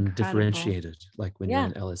 Become undifferentiated, like when you're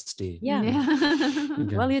on LSD.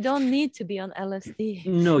 Well, you don't need to be on LSD.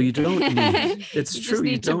 No, you don't need. It's You true. just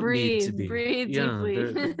You need to don't need to be. breathe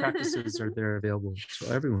deeply. The practices are there available to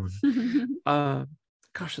everyone.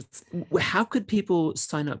 Gosh, how could people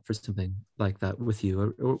sign up for something like that with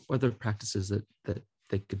you, or other practices that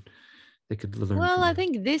they could learn? Well, I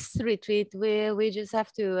think this retreat we just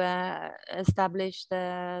have to establish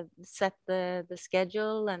set the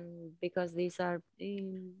schedule, and because these are,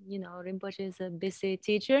 you know, Rinpoche is a busy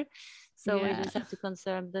teacher, so we just have to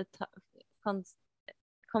confirm the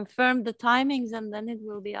timings, and then it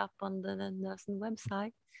will be up on the Nøsen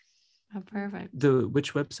website. Oh, perfect.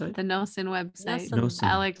 Which website? The Nøsen website. Nøsen.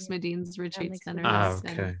 Alex Medine's retreat center.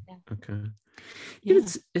 Okay.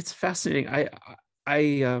 It's fascinating.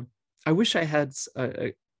 I wish I had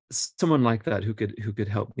someone like that who could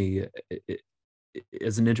help me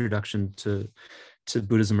as an introduction to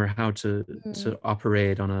Buddhism, or how to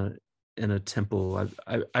operate in a temple.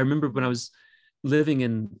 I remember when I was living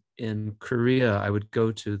in Korea, I would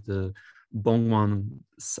go to the Bongwansa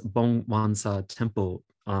temple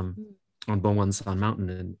on Bongwansan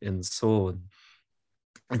Mountain in Seoul. And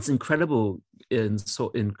it's incredible in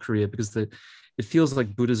Korea because it feels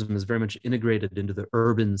like Buddhism is very much integrated into the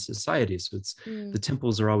urban society. So the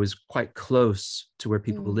temples are always quite close to where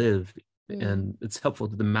people live, and it's helpful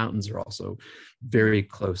that the mountains are also very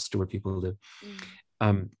close to where people live.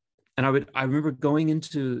 And I remember going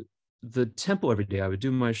into the temple every day. I would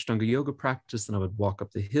do my Ashtanga yoga practice, and I would walk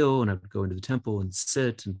up the hill, and I would go into the temple and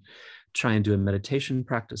sit and try and do a meditation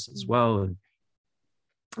practice as well. And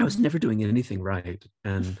I was never doing anything right.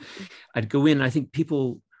 And I'd go in, I think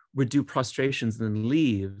people would do prostrations and then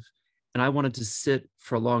leave. And I wanted to sit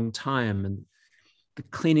for a long time. And the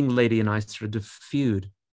cleaning lady and I started to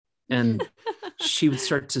feud. And she would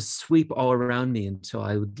start to sweep all around me until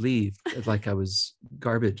I would leave, like I was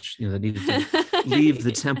garbage, you know, that needed to leave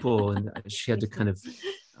the temple. And she had to kind of,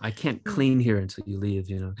 I can't clean here until you leave,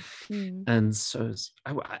 you know. And so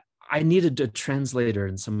I needed a translator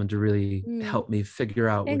and someone to really help me figure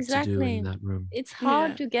out what to do in that room. It's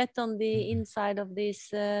hard to get on the inside of these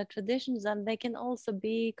traditions, and they can also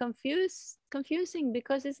be confusing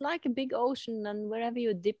because it's like a big ocean, and wherever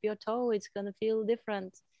you dip your toe, it's going to feel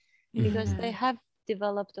different because they have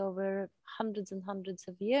developed over hundreds and hundreds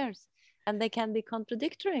of years, and they can be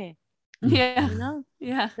contradictory. You know?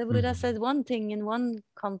 The Buddha said one thing in one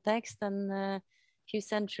context, and a few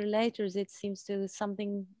centuries later, it seems to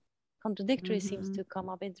something contradictory seems to come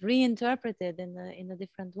up. It's reinterpreted in a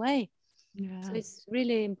different way. So it's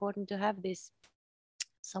really important to have this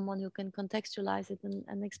someone who can contextualize it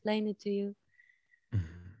and explain it to you.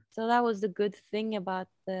 So that was the good thing about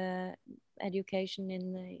the education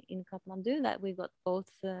in Kathmandu, that we got both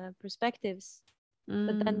perspectives.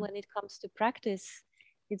 But then when it comes to practice,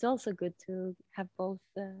 it's also good to have both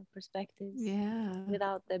perspectives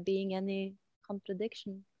without there being any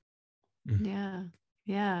contradiction.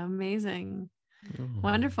 Yeah, amazing.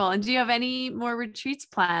 Wonderful. And do you have any more retreats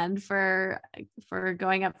planned for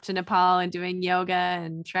going up to Nepal and doing yoga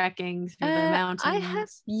and trekking through the mountains?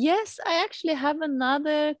 I actually have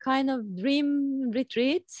another kind of dream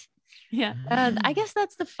retreat. I guess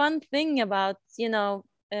that's the fun thing about, you know,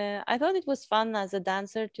 I thought it was fun as a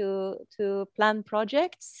dancer to plan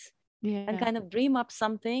projects and kind of dream up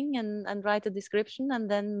something and write a description and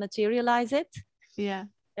then materialize it.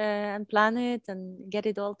 And plan it and get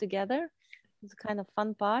it all together. It's kind of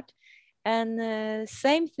fun part. And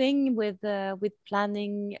same thing with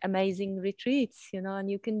planning amazing retreats, you know, and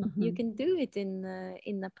you can do it in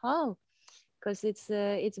Nepal because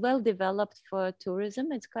it's well developed for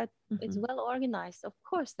tourism. It's it's well organized. Of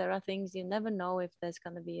course, there are things you never know if there's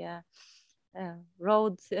going to be a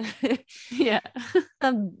road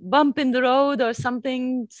some bump in the road or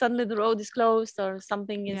something, suddenly the road is closed or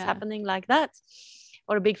something is happening like that.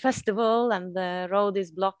 or a big festival and the road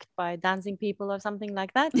is blocked by dancing people or something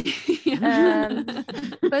like that.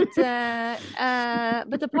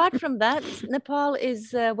 But apart from that, Nepal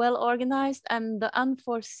is well organized, and the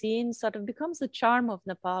unforeseen sort of becomes the charm of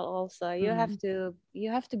Nepal. Also, you have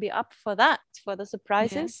to be up for that, for the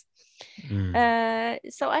surprises.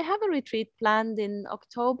 So I have a retreat planned in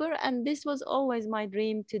October, and this was always my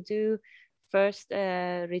dream to do first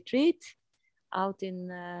retreat out in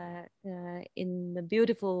the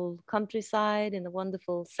beautiful countryside, in a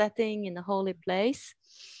wonderful setting, in a holy place,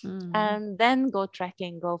 and then go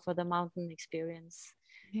trekking, go for the mountain experience.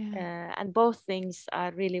 And both things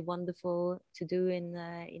are really wonderful to do in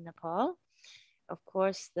Nepal. Of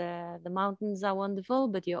course, the mountains are wonderful,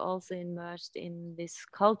 but you're also immersed in this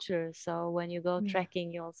culture. So when you go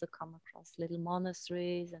trekking, you also come across little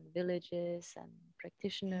monasteries and villages and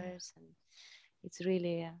practitioners, and it's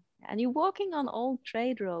really and you're walking on old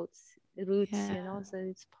trade routes, you know, so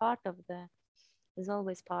it's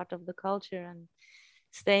always part of the culture. And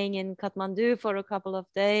staying in Kathmandu for a couple of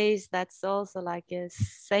days, that's also like a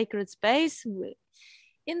sacred space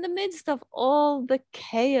in the midst of all the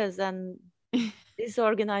chaos and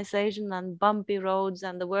disorganization and bumpy roads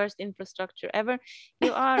and the worst infrastructure ever.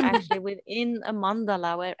 You are actually within a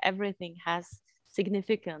mandala where everything has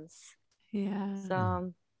significance.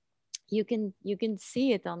 So you can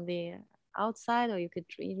see it on the outside, or you could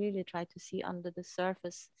really try to see under the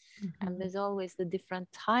surface. And there's always the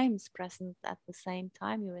different times present at the same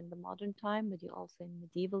time. You're in the modern time, but you're also in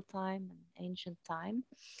medieval time and ancient time.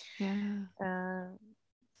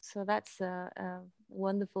 So that's a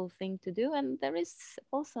wonderful thing to do. And there is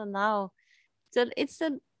also now, so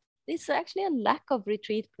it's actually a lack of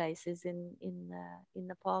retreat places in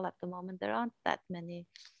Nepal at the moment. There aren't that many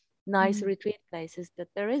nice retreat places, but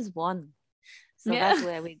there is one. So that's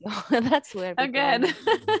where we go. That's where we go.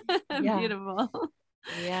 Beautiful.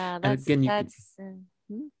 Yeah,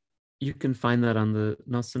 you can find that on the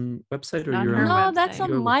Nelson website or your own? No, website? That's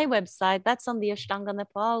on my website. That's on the Ashtanga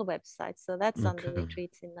Nepal website. So that's on the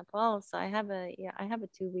retreats in Nepal. So I have a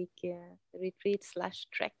 2-week retreat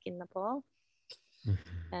 / trek in Nepal.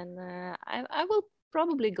 And I will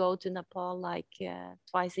probably go to Nepal like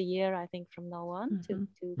twice a year, I think, from now on, to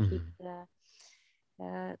keep the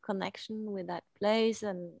connection with that place.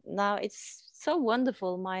 And now it's so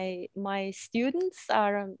wonderful. My students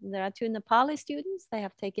there are 2 Nepali students. They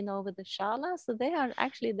have taken over the Shala, so they're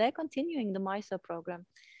continuing the Mysore program.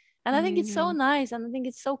 And I think it's so nice, and I think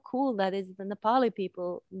it's so cool that it's the Nepali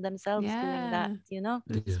people themselves doing that, you know.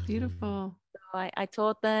 It's beautiful. So I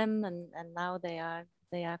taught them, and now they are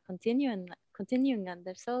continuing, and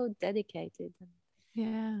they're so dedicated.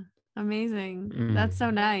 Amazing. That's so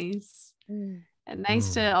nice. And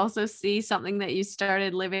nice to also see something that you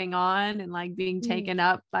started living on and like being taken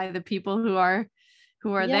up by the people who are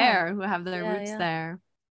there, who have their roots there.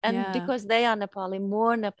 And because they are Nepali,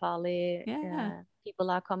 more Nepali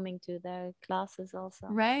people are coming to their classes also.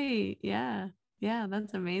 Right. Yeah.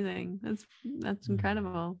 That's amazing. That's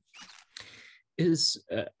incredible.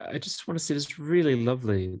 I just want to say it's really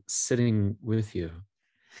lovely sitting with you.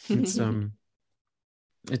 It's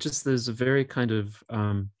there's a very kind of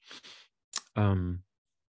I'm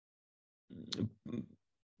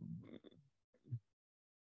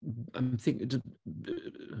thinking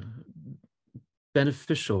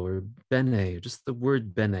beneficial, or bene, just the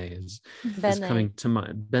word bene is coming to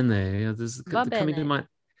mind. Bene, this is coming to mind.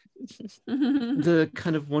 The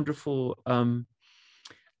kind of wonderful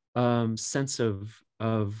sense of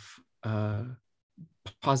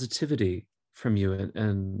positivity from you,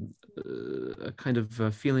 and a kind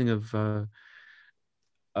of feeling of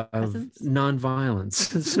non-violence.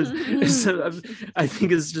 So I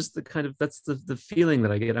think it's just the kind of, that's the feeling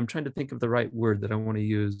that I get. I'm trying to think of the right word that I want to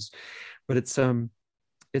use, but it's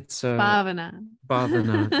bhavana.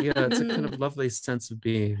 Yeah, it's a kind of lovely sense of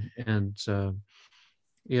being, and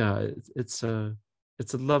it's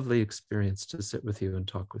a lovely experience to sit with you and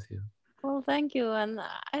talk with you. Well, thank you. And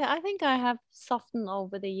I think I have softened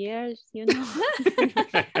over the years, you know.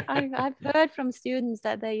 I've heard from students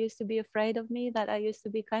that they used to be afraid of me, that I used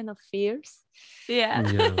to be kind of fierce.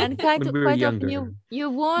 And quite often you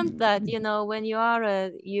want that, you know, when you are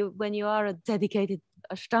a dedicated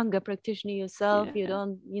Ashtanga practitioner yourself, you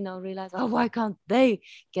don't, you know, realize, oh, why can't they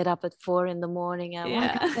get up at 4 a.m. and why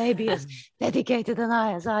can't they be as dedicated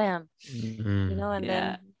as I am? You know, and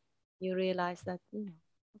then you realize that, you know,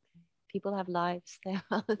 people have lives. They have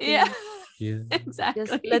other things. Exactly.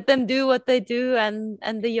 Just let them do what they do, and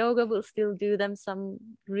the yoga will still do them some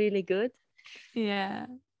really good.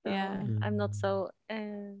 I'm not so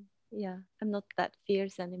I'm not that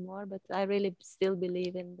fierce anymore, but I really still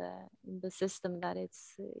believe in the system, that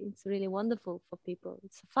it's really wonderful for people.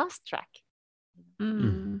 It's a fast track,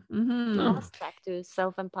 Oh, fast track to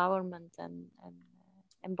self-empowerment and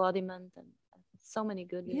embodiment and so many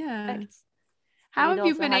good effects. But How it have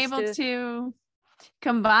you also been has able to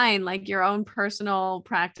combine like your own personal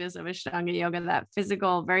practice of Ashtanga yoga, that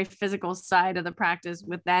physical, very physical side of the practice,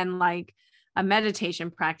 with then like a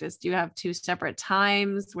meditation practice? Do you have two separate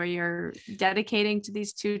times where you're dedicating to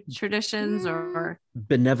these two traditions, or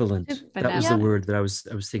benevolent. That was the benevolent? word that I was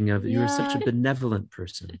thinking of. You are such a Yeah. benevolent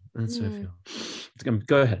person. That's what I feel.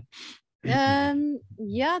 Go ahead.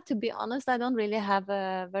 Yeah, to be honest, I don't really have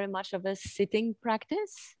very much of a sitting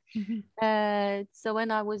practice. So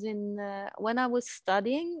when I was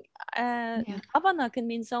studying, bhavana can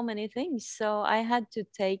mean so many things. So I had to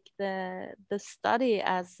take the study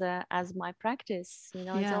as my practice.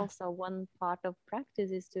 It's also one part of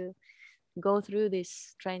practice is to go through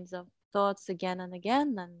these trains of thoughts again and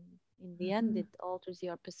again, and in the end, it alters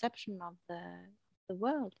your perception of the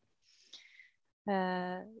world.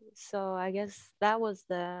 So I guess that was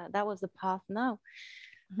the path now.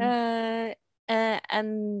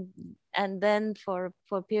 And then for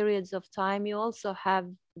periods of time, you also have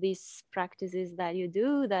these practices that you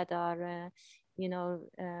do that are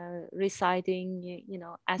reciting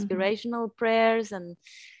aspirational prayers and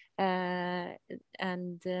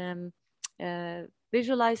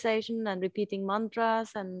visualization and repeating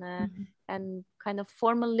mantras and kind of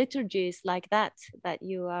formal liturgies like that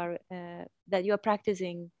you are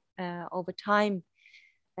practicing over time,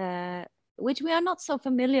 which we are not so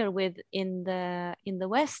familiar with in the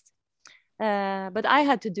West. But I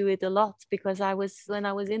had to do it a lot because when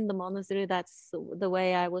I was in the monastery, that's the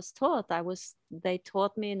way I was taught. They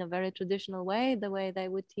taught me in a very traditional way, the way they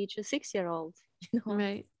would teach a 6-year-old,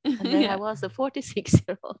 Right. And then I was a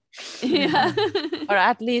 46-year-old, or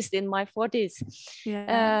at least in my 40s.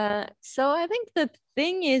 So I think the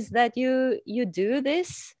thing is that you do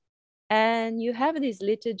this, and you have these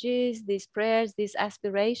liturgies, these prayers, these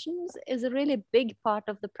aspirations is a really big part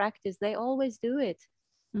of the practice. They always do it.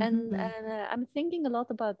 And I'm thinking a lot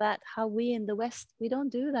about that, how we in the West, we don't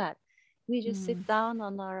do that. We just sit down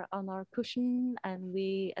on our cushion and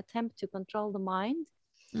we attempt to control the mind.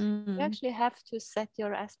 You actually have to set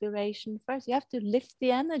your aspiration first. You have to lift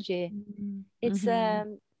the energy. You have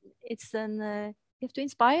to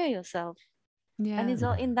inspire yourself. And it's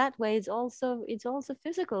all in that way. It's also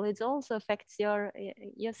physical. It also affects your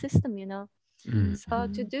system. So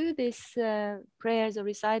to do these prayers or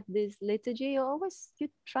recite this liturgy, you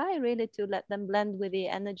try really to let them blend with the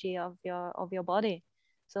energy of your body,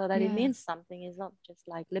 so that it means something. It's not just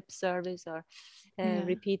like lip service or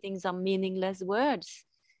repeating some meaningless words.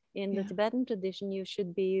 In the Tibetan tradition, you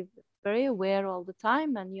should be very aware all the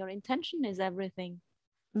time, and your intention is everything.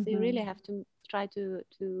 So you really have to try to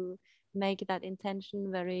make that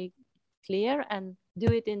intention very clear and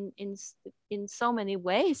do it in so many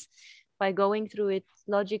ways, by going through it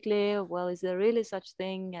logically. Well, is there really such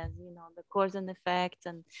thing as the cause and effect,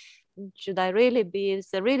 and is there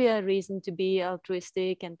really a reason to be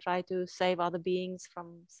altruistic and try to save other beings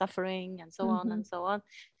from suffering, and so on and so on. So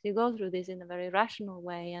you go through this in a very rational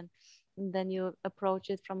way, and then you approach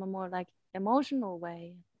it from a more like emotional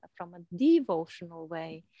way, from a devotional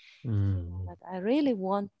way. That I really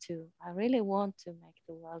want to make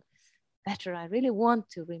the world better. I really want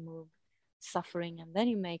to remove suffering. And then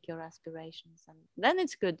you make your aspirations, and then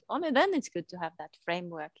it's good. Only then it's good to have that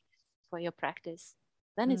framework for your practice.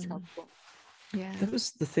 Then it's helpful. That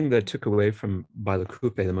was the thing that I took away from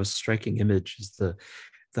Bailakupe. The most striking image is the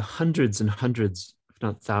hundreds and hundreds, if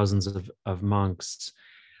not thousands, of monks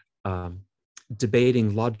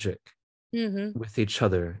debating logic with each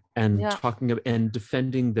other and talking about and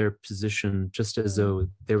defending their position just as though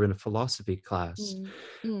they were in a philosophy class.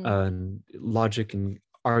 Logic and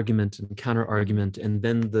argument and counter argument, and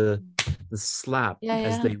then the slap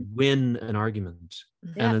as they win an argument.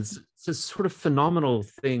 And it's a sort of phenomenal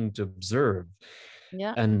thing to observe.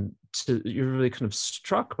 And you're really kind of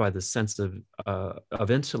struck by the sense of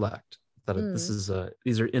intellect, that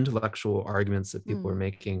these are intellectual arguments that people are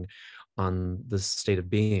making on the state of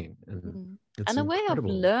being, and it's a way of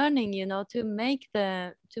incredible. learning, to make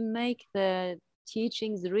the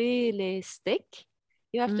teachings really stick.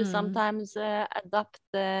 You have to sometimes adopt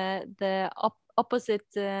the opposite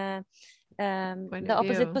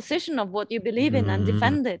position of what you believe in and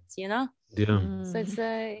defend it. So it's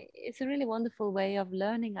a really wonderful way of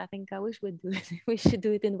learning. I think I wish we'd do it. We should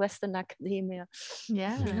do it in Western academia.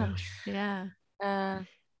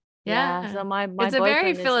 Yeah. Yeah. So my It's a very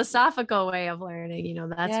boyfriend is, philosophical way of learning. You know,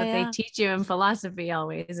 that's yeah, what they yeah. teach you in philosophy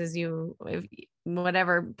always is if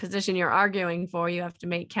whatever position you're arguing for, you have to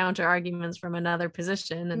make counter arguments from another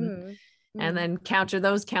position Mm, and mm, then counter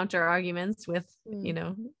those counter arguments with, you mm.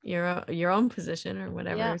 know, your own position or Yeah.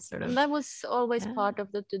 whatever sort And of. that was always Yeah. part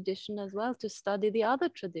of the tradition as well, to study the other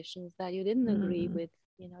traditions that you didn't agree Mm. with.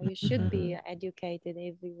 You know, you should be Mhm. educated.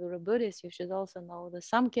 If you're a Buddhist, you should also know the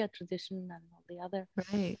Samkhya tradition and all the other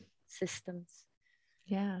Right. systems.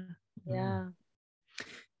 Yeah. Yeah.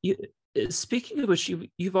 You, speaking of which,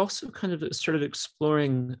 you've also kind of started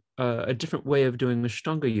exploring a different way of doing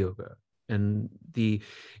Ashtanga yoga, and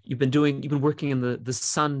you've been working in the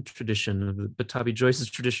sun tradition of the Batavi Joyce's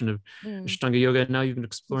tradition of Mm. Ashtanga yoga, and now you've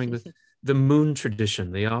been exploring the moon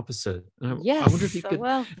tradition, the opposite. And I wonder if you Yes. could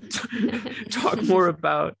Well, talk more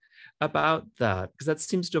about that, because that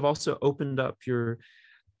seems to have also opened up your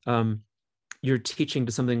teaching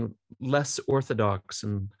to something less orthodox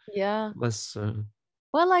and yeah. less.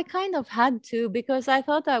 Well, I kind of had to, because I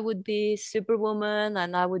thought I would be superwoman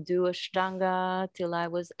and I would do Ashtanga till I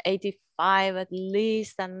was 85 at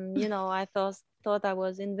least. And, you know, I thought I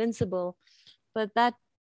was invincible. But that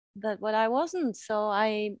what I wasn't. So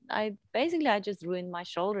I basically I just ruined my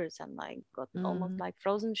shoulders, and I got almost Mm. like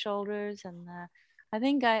frozen shoulders. And I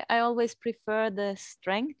think I always prefer the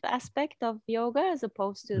strength aspect of yoga as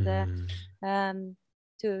opposed to the Mm, um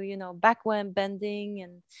you know, backward bending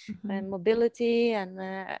and Mhm. mobility. And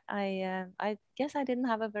I guess I didn't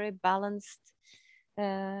have a very balanced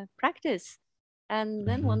practice. And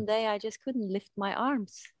then mhm. one day I just couldn't lift my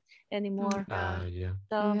arms Oh, anymore. yeah. Yeah.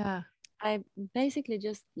 So Yeah. I basically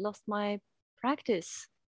just lost my practice.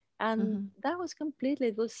 And Mhm. that was completely,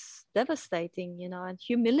 it was devastating, you know, and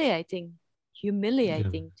Yeah.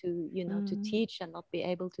 humiliating to, you know, to Mm. teach and not be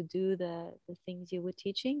able to do the things you were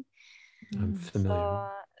teaching. I'm Mm.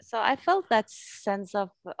 familiar. So I felt that sense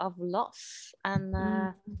of loss. And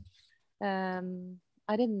Mm. um,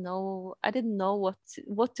 I didn't know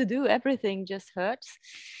what to do. Everything just hurts.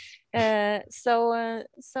 So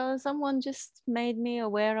someone just made me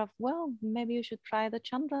aware of, well, maybe you should try the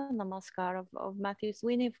Chandra Namaskar of Matthew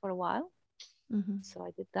Sweeney for a while. Mhm. So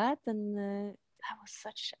I did that, and that was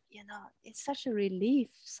such, you know, it's such a relief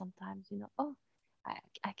sometimes, you know. Oh,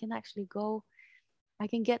 I can actually go. I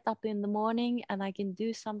can get up in the morning and I can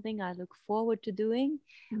do something I look forward to doing.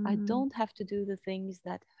 I Mm. don't have to do the things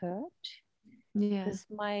that hurt, Yeah. because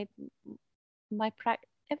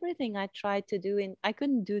everything I tried to do in, I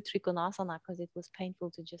couldn't do Trikonasana because it was painful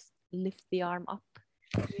to just lift the arm up.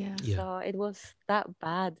 Yeah. Yeah. So it was that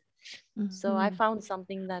bad. So I Mhm. found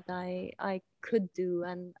something that I could do,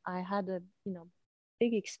 and I had a, you know,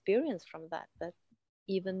 big experience from that. That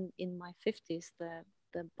even in my 50s, the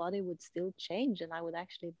body would still change, and I would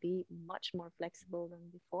actually be much more flexible than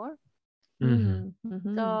before. Mm-hmm. Mm.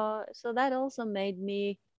 Mhm. So that also made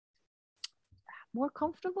me more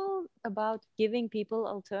comfortable about giving people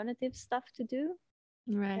alternative stuff to do.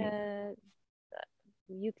 Right. Uh,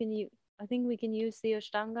 you can I think we can use the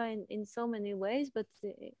Ashtanga in so many ways, but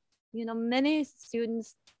you know, many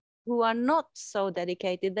students who are not so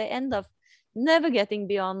dedicated, they end up never getting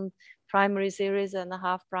beyond primary series and a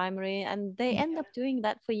half primary, and they end Yeah. up doing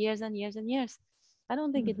that for years and years and years. I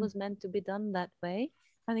don't think it Mhm. was meant to be done that way.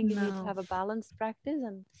 I think you need to No. have a balanced practice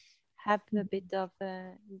and have a bit Mhm. of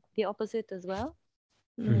the opposite as well,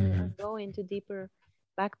 Mm. Mm-hmm. and go into deeper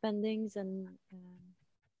backbendings and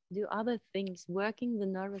do other things, working the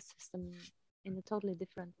nervous system in a totally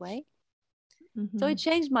different way. So it Mhm.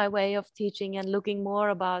 changed my way of teaching and looking more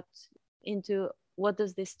about into what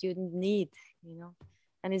does this student need, you know.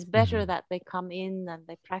 And it's better Mm-hmm. that they come in and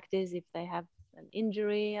they practice if they have an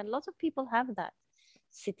injury. And lots of people have that,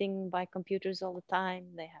 sitting by computers all the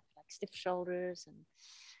time. They have like stiff shoulders and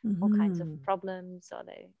all kinds of Mhm. problems, or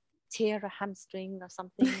they tear a hamstring or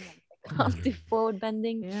something and they can't do Mm-hmm. forward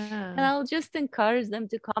bending. And Yeah. I'll just encourage them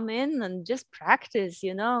to come in and just practice,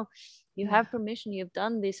 you know. You Yeah. have permission, you've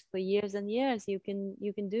done this for years and years. You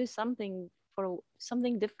can do something for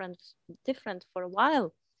something different for a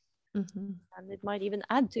while, Mhm. and it might even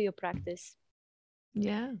add to your practice.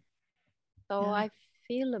 Yeah. So Yeah. I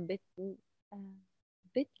feel a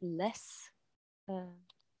bit less uh,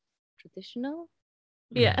 traditional.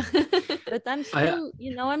 Yeah. Mm-hmm. But I'm I still,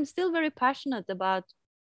 you know, I'm still very passionate about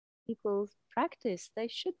people's practice. They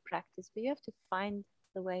should practice, but you have to find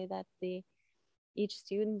the way that the each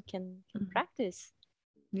student can Mhm. practice.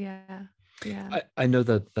 Yeah. Yeah. I know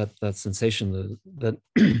that sensation that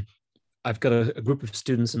I've got a group of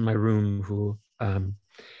students in my room who,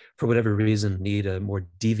 for whatever reason, need a more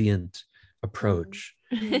deviant Mm. approach,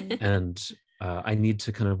 Mm. and I need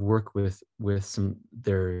to kind of work with some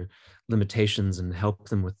their limitations and help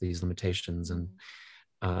them with these limitations. And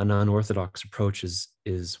an unorthodox approach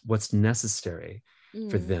is what's necessary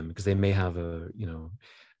for them, because they may have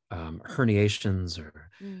herniations, or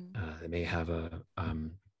they may have a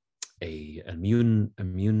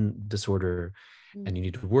immune disorder, and you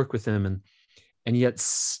need to work with them. And yet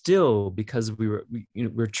still, because we're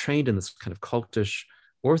trained in this kind of cultish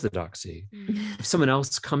orthodoxy, if someone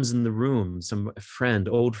else comes in the room,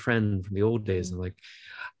 old friend from the old days, and like,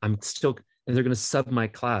 I'm still, and they're going to sub my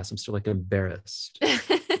class, I'm still like embarrassed.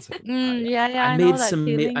 Like, I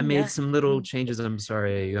made some little changes. I'm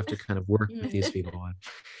sorry, you have to kind of work with these people.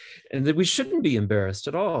 And that we shouldn't be embarrassed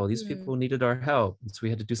at all. These people needed our help, and so we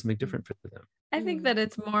had to do something different for them. I think that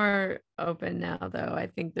it's more open now, though. I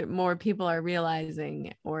think that more people are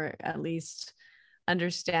realizing, or at least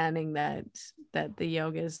understanding, that the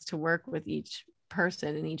yoga is to work with each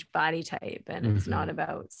person and each body type, and it's not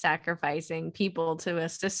about sacrificing people to a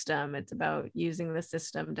system. It's about using the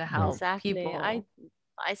system to help people.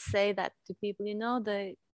 I say that to people,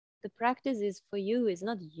 the practice is for you. It's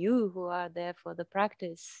not you who are there for the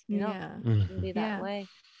practice. It can be that way.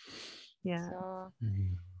 So,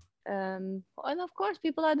 and of course,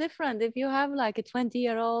 people are different. If you have like a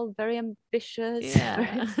 20-year-old, very ambitious, very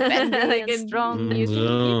spendy and strong, you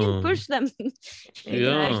can push them.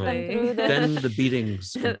 Then the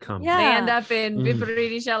beatings will come. They end up in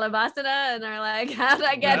Vipariti Shalabhasana and are like, how did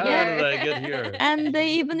I get here? And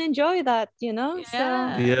they even enjoy that,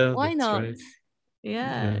 So why not? Right.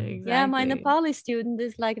 Exactly. My Nepali student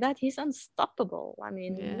is like that. He's unstoppable. I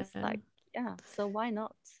mean, it's like, so why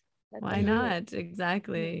not? Why not?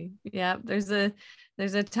 Exactly. Yeah, there's a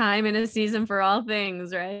time and a season for all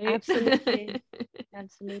things, right?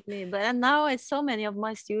 Absolutely. But now it's so many of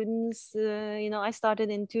my students, I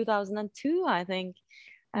started in 2002, I think,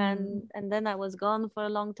 and then I was gone for a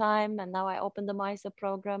long time, and now I opened the MISA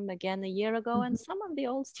program again a year ago, and some of the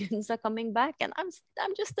old students are coming back, and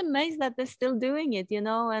I'm just amazed that they're still doing it,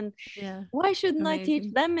 and why shouldn't I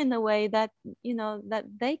teach them in a way that that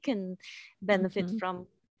they can benefit from?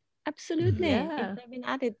 Absolutely. If they've been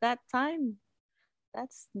at it that time,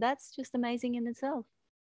 that's just amazing in itself.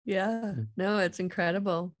 No, it's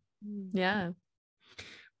incredible.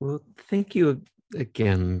 Well, thank you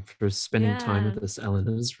again for spending time with us, Ellen.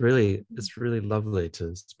 It's really lovely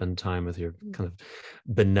to spend time with your kind of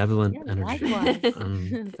benevolent energy.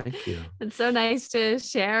 Thank you. It's so nice to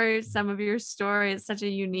share some of your story. It's such a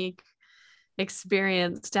unique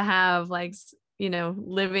experience to have, like,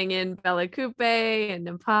 living in Belakupe and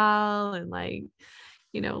Nepal, and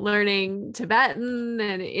learning Tibetan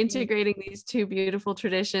and integrating these two beautiful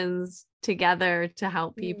traditions together to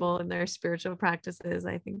help people in their spiritual practices.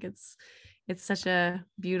 I think it's such a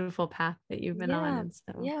beautiful path that you've been on. And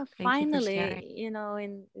so finally,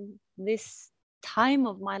 in this time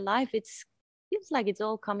of my life, it feels like it's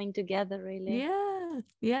all coming together, really.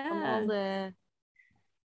 From all the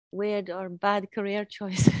weird or bad career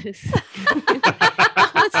choices.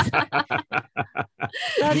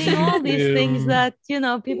 Studying all these things that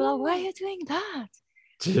people are, why are you doing that?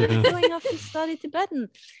 I'm going off to study Tibetan.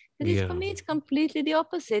 But for me, it's completely the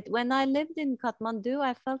opposite. When I lived in Kathmandu,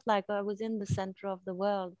 I felt like I was in the center of the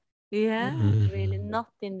world. Really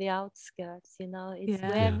not in the outskirts. It's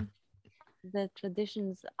where the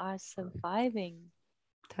traditions are surviving.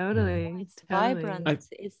 It's vibrant.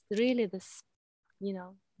 It's really the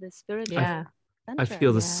spirit. I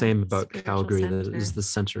feel the same about Calgary, that it is the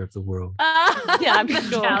center of the world. I'm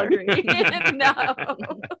sure. Calgary.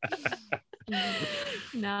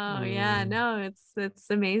 No, it's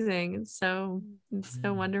amazing. It's so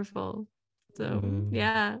wonderful. So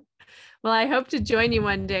well, I hope to join you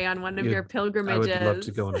one day on one of your pilgrimages. I would love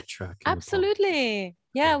to go on a trek. Absolutely.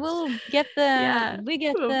 We'll get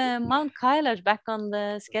the Mount Kailash back on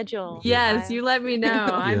the schedule. Yes, you let me know.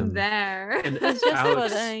 I'm there. And it's just for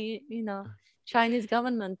the Chinese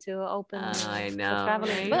government to open I know, for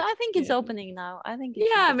traveling. right? But I think it's opening now. I think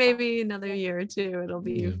maybe another year or two it'll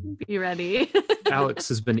be ready. Alex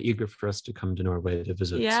has been eager for us to come to Norway to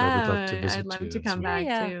visit. So I would love to visit. I'd love to come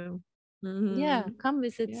back too. Come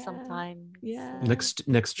visit sometime. Next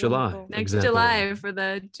July. Next July for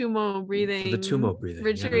the Tumo breathing.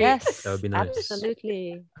 Retreat. Yes, that would be nice.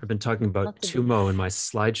 Absolutely. I've been talking about Tumo in my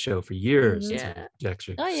slideshow for years. To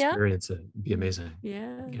actually experience it. It'd be amazing.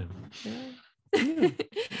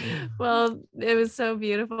 Well, it was so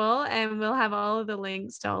beautiful, and we'll have all of the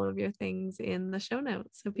links to all of your things in the show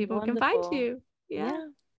notes so people can find you.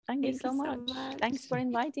 Thank you so much. Thanks for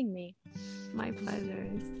inviting me. My pleasure.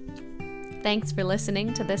 Thanks for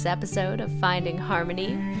listening to this episode of Finding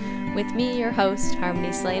Harmony. With me, your host,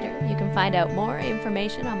 Harmony Slater. You can find out more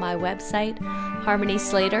information on my website,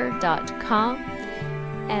 harmonyslater.com,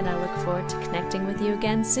 and I look forward to connecting with you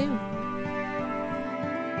again soon.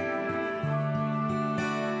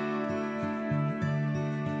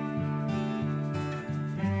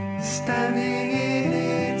 Standing in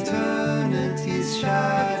eternity's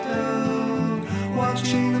shadow,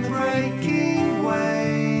 watching the breaking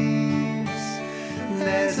waves,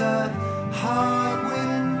 there's a heart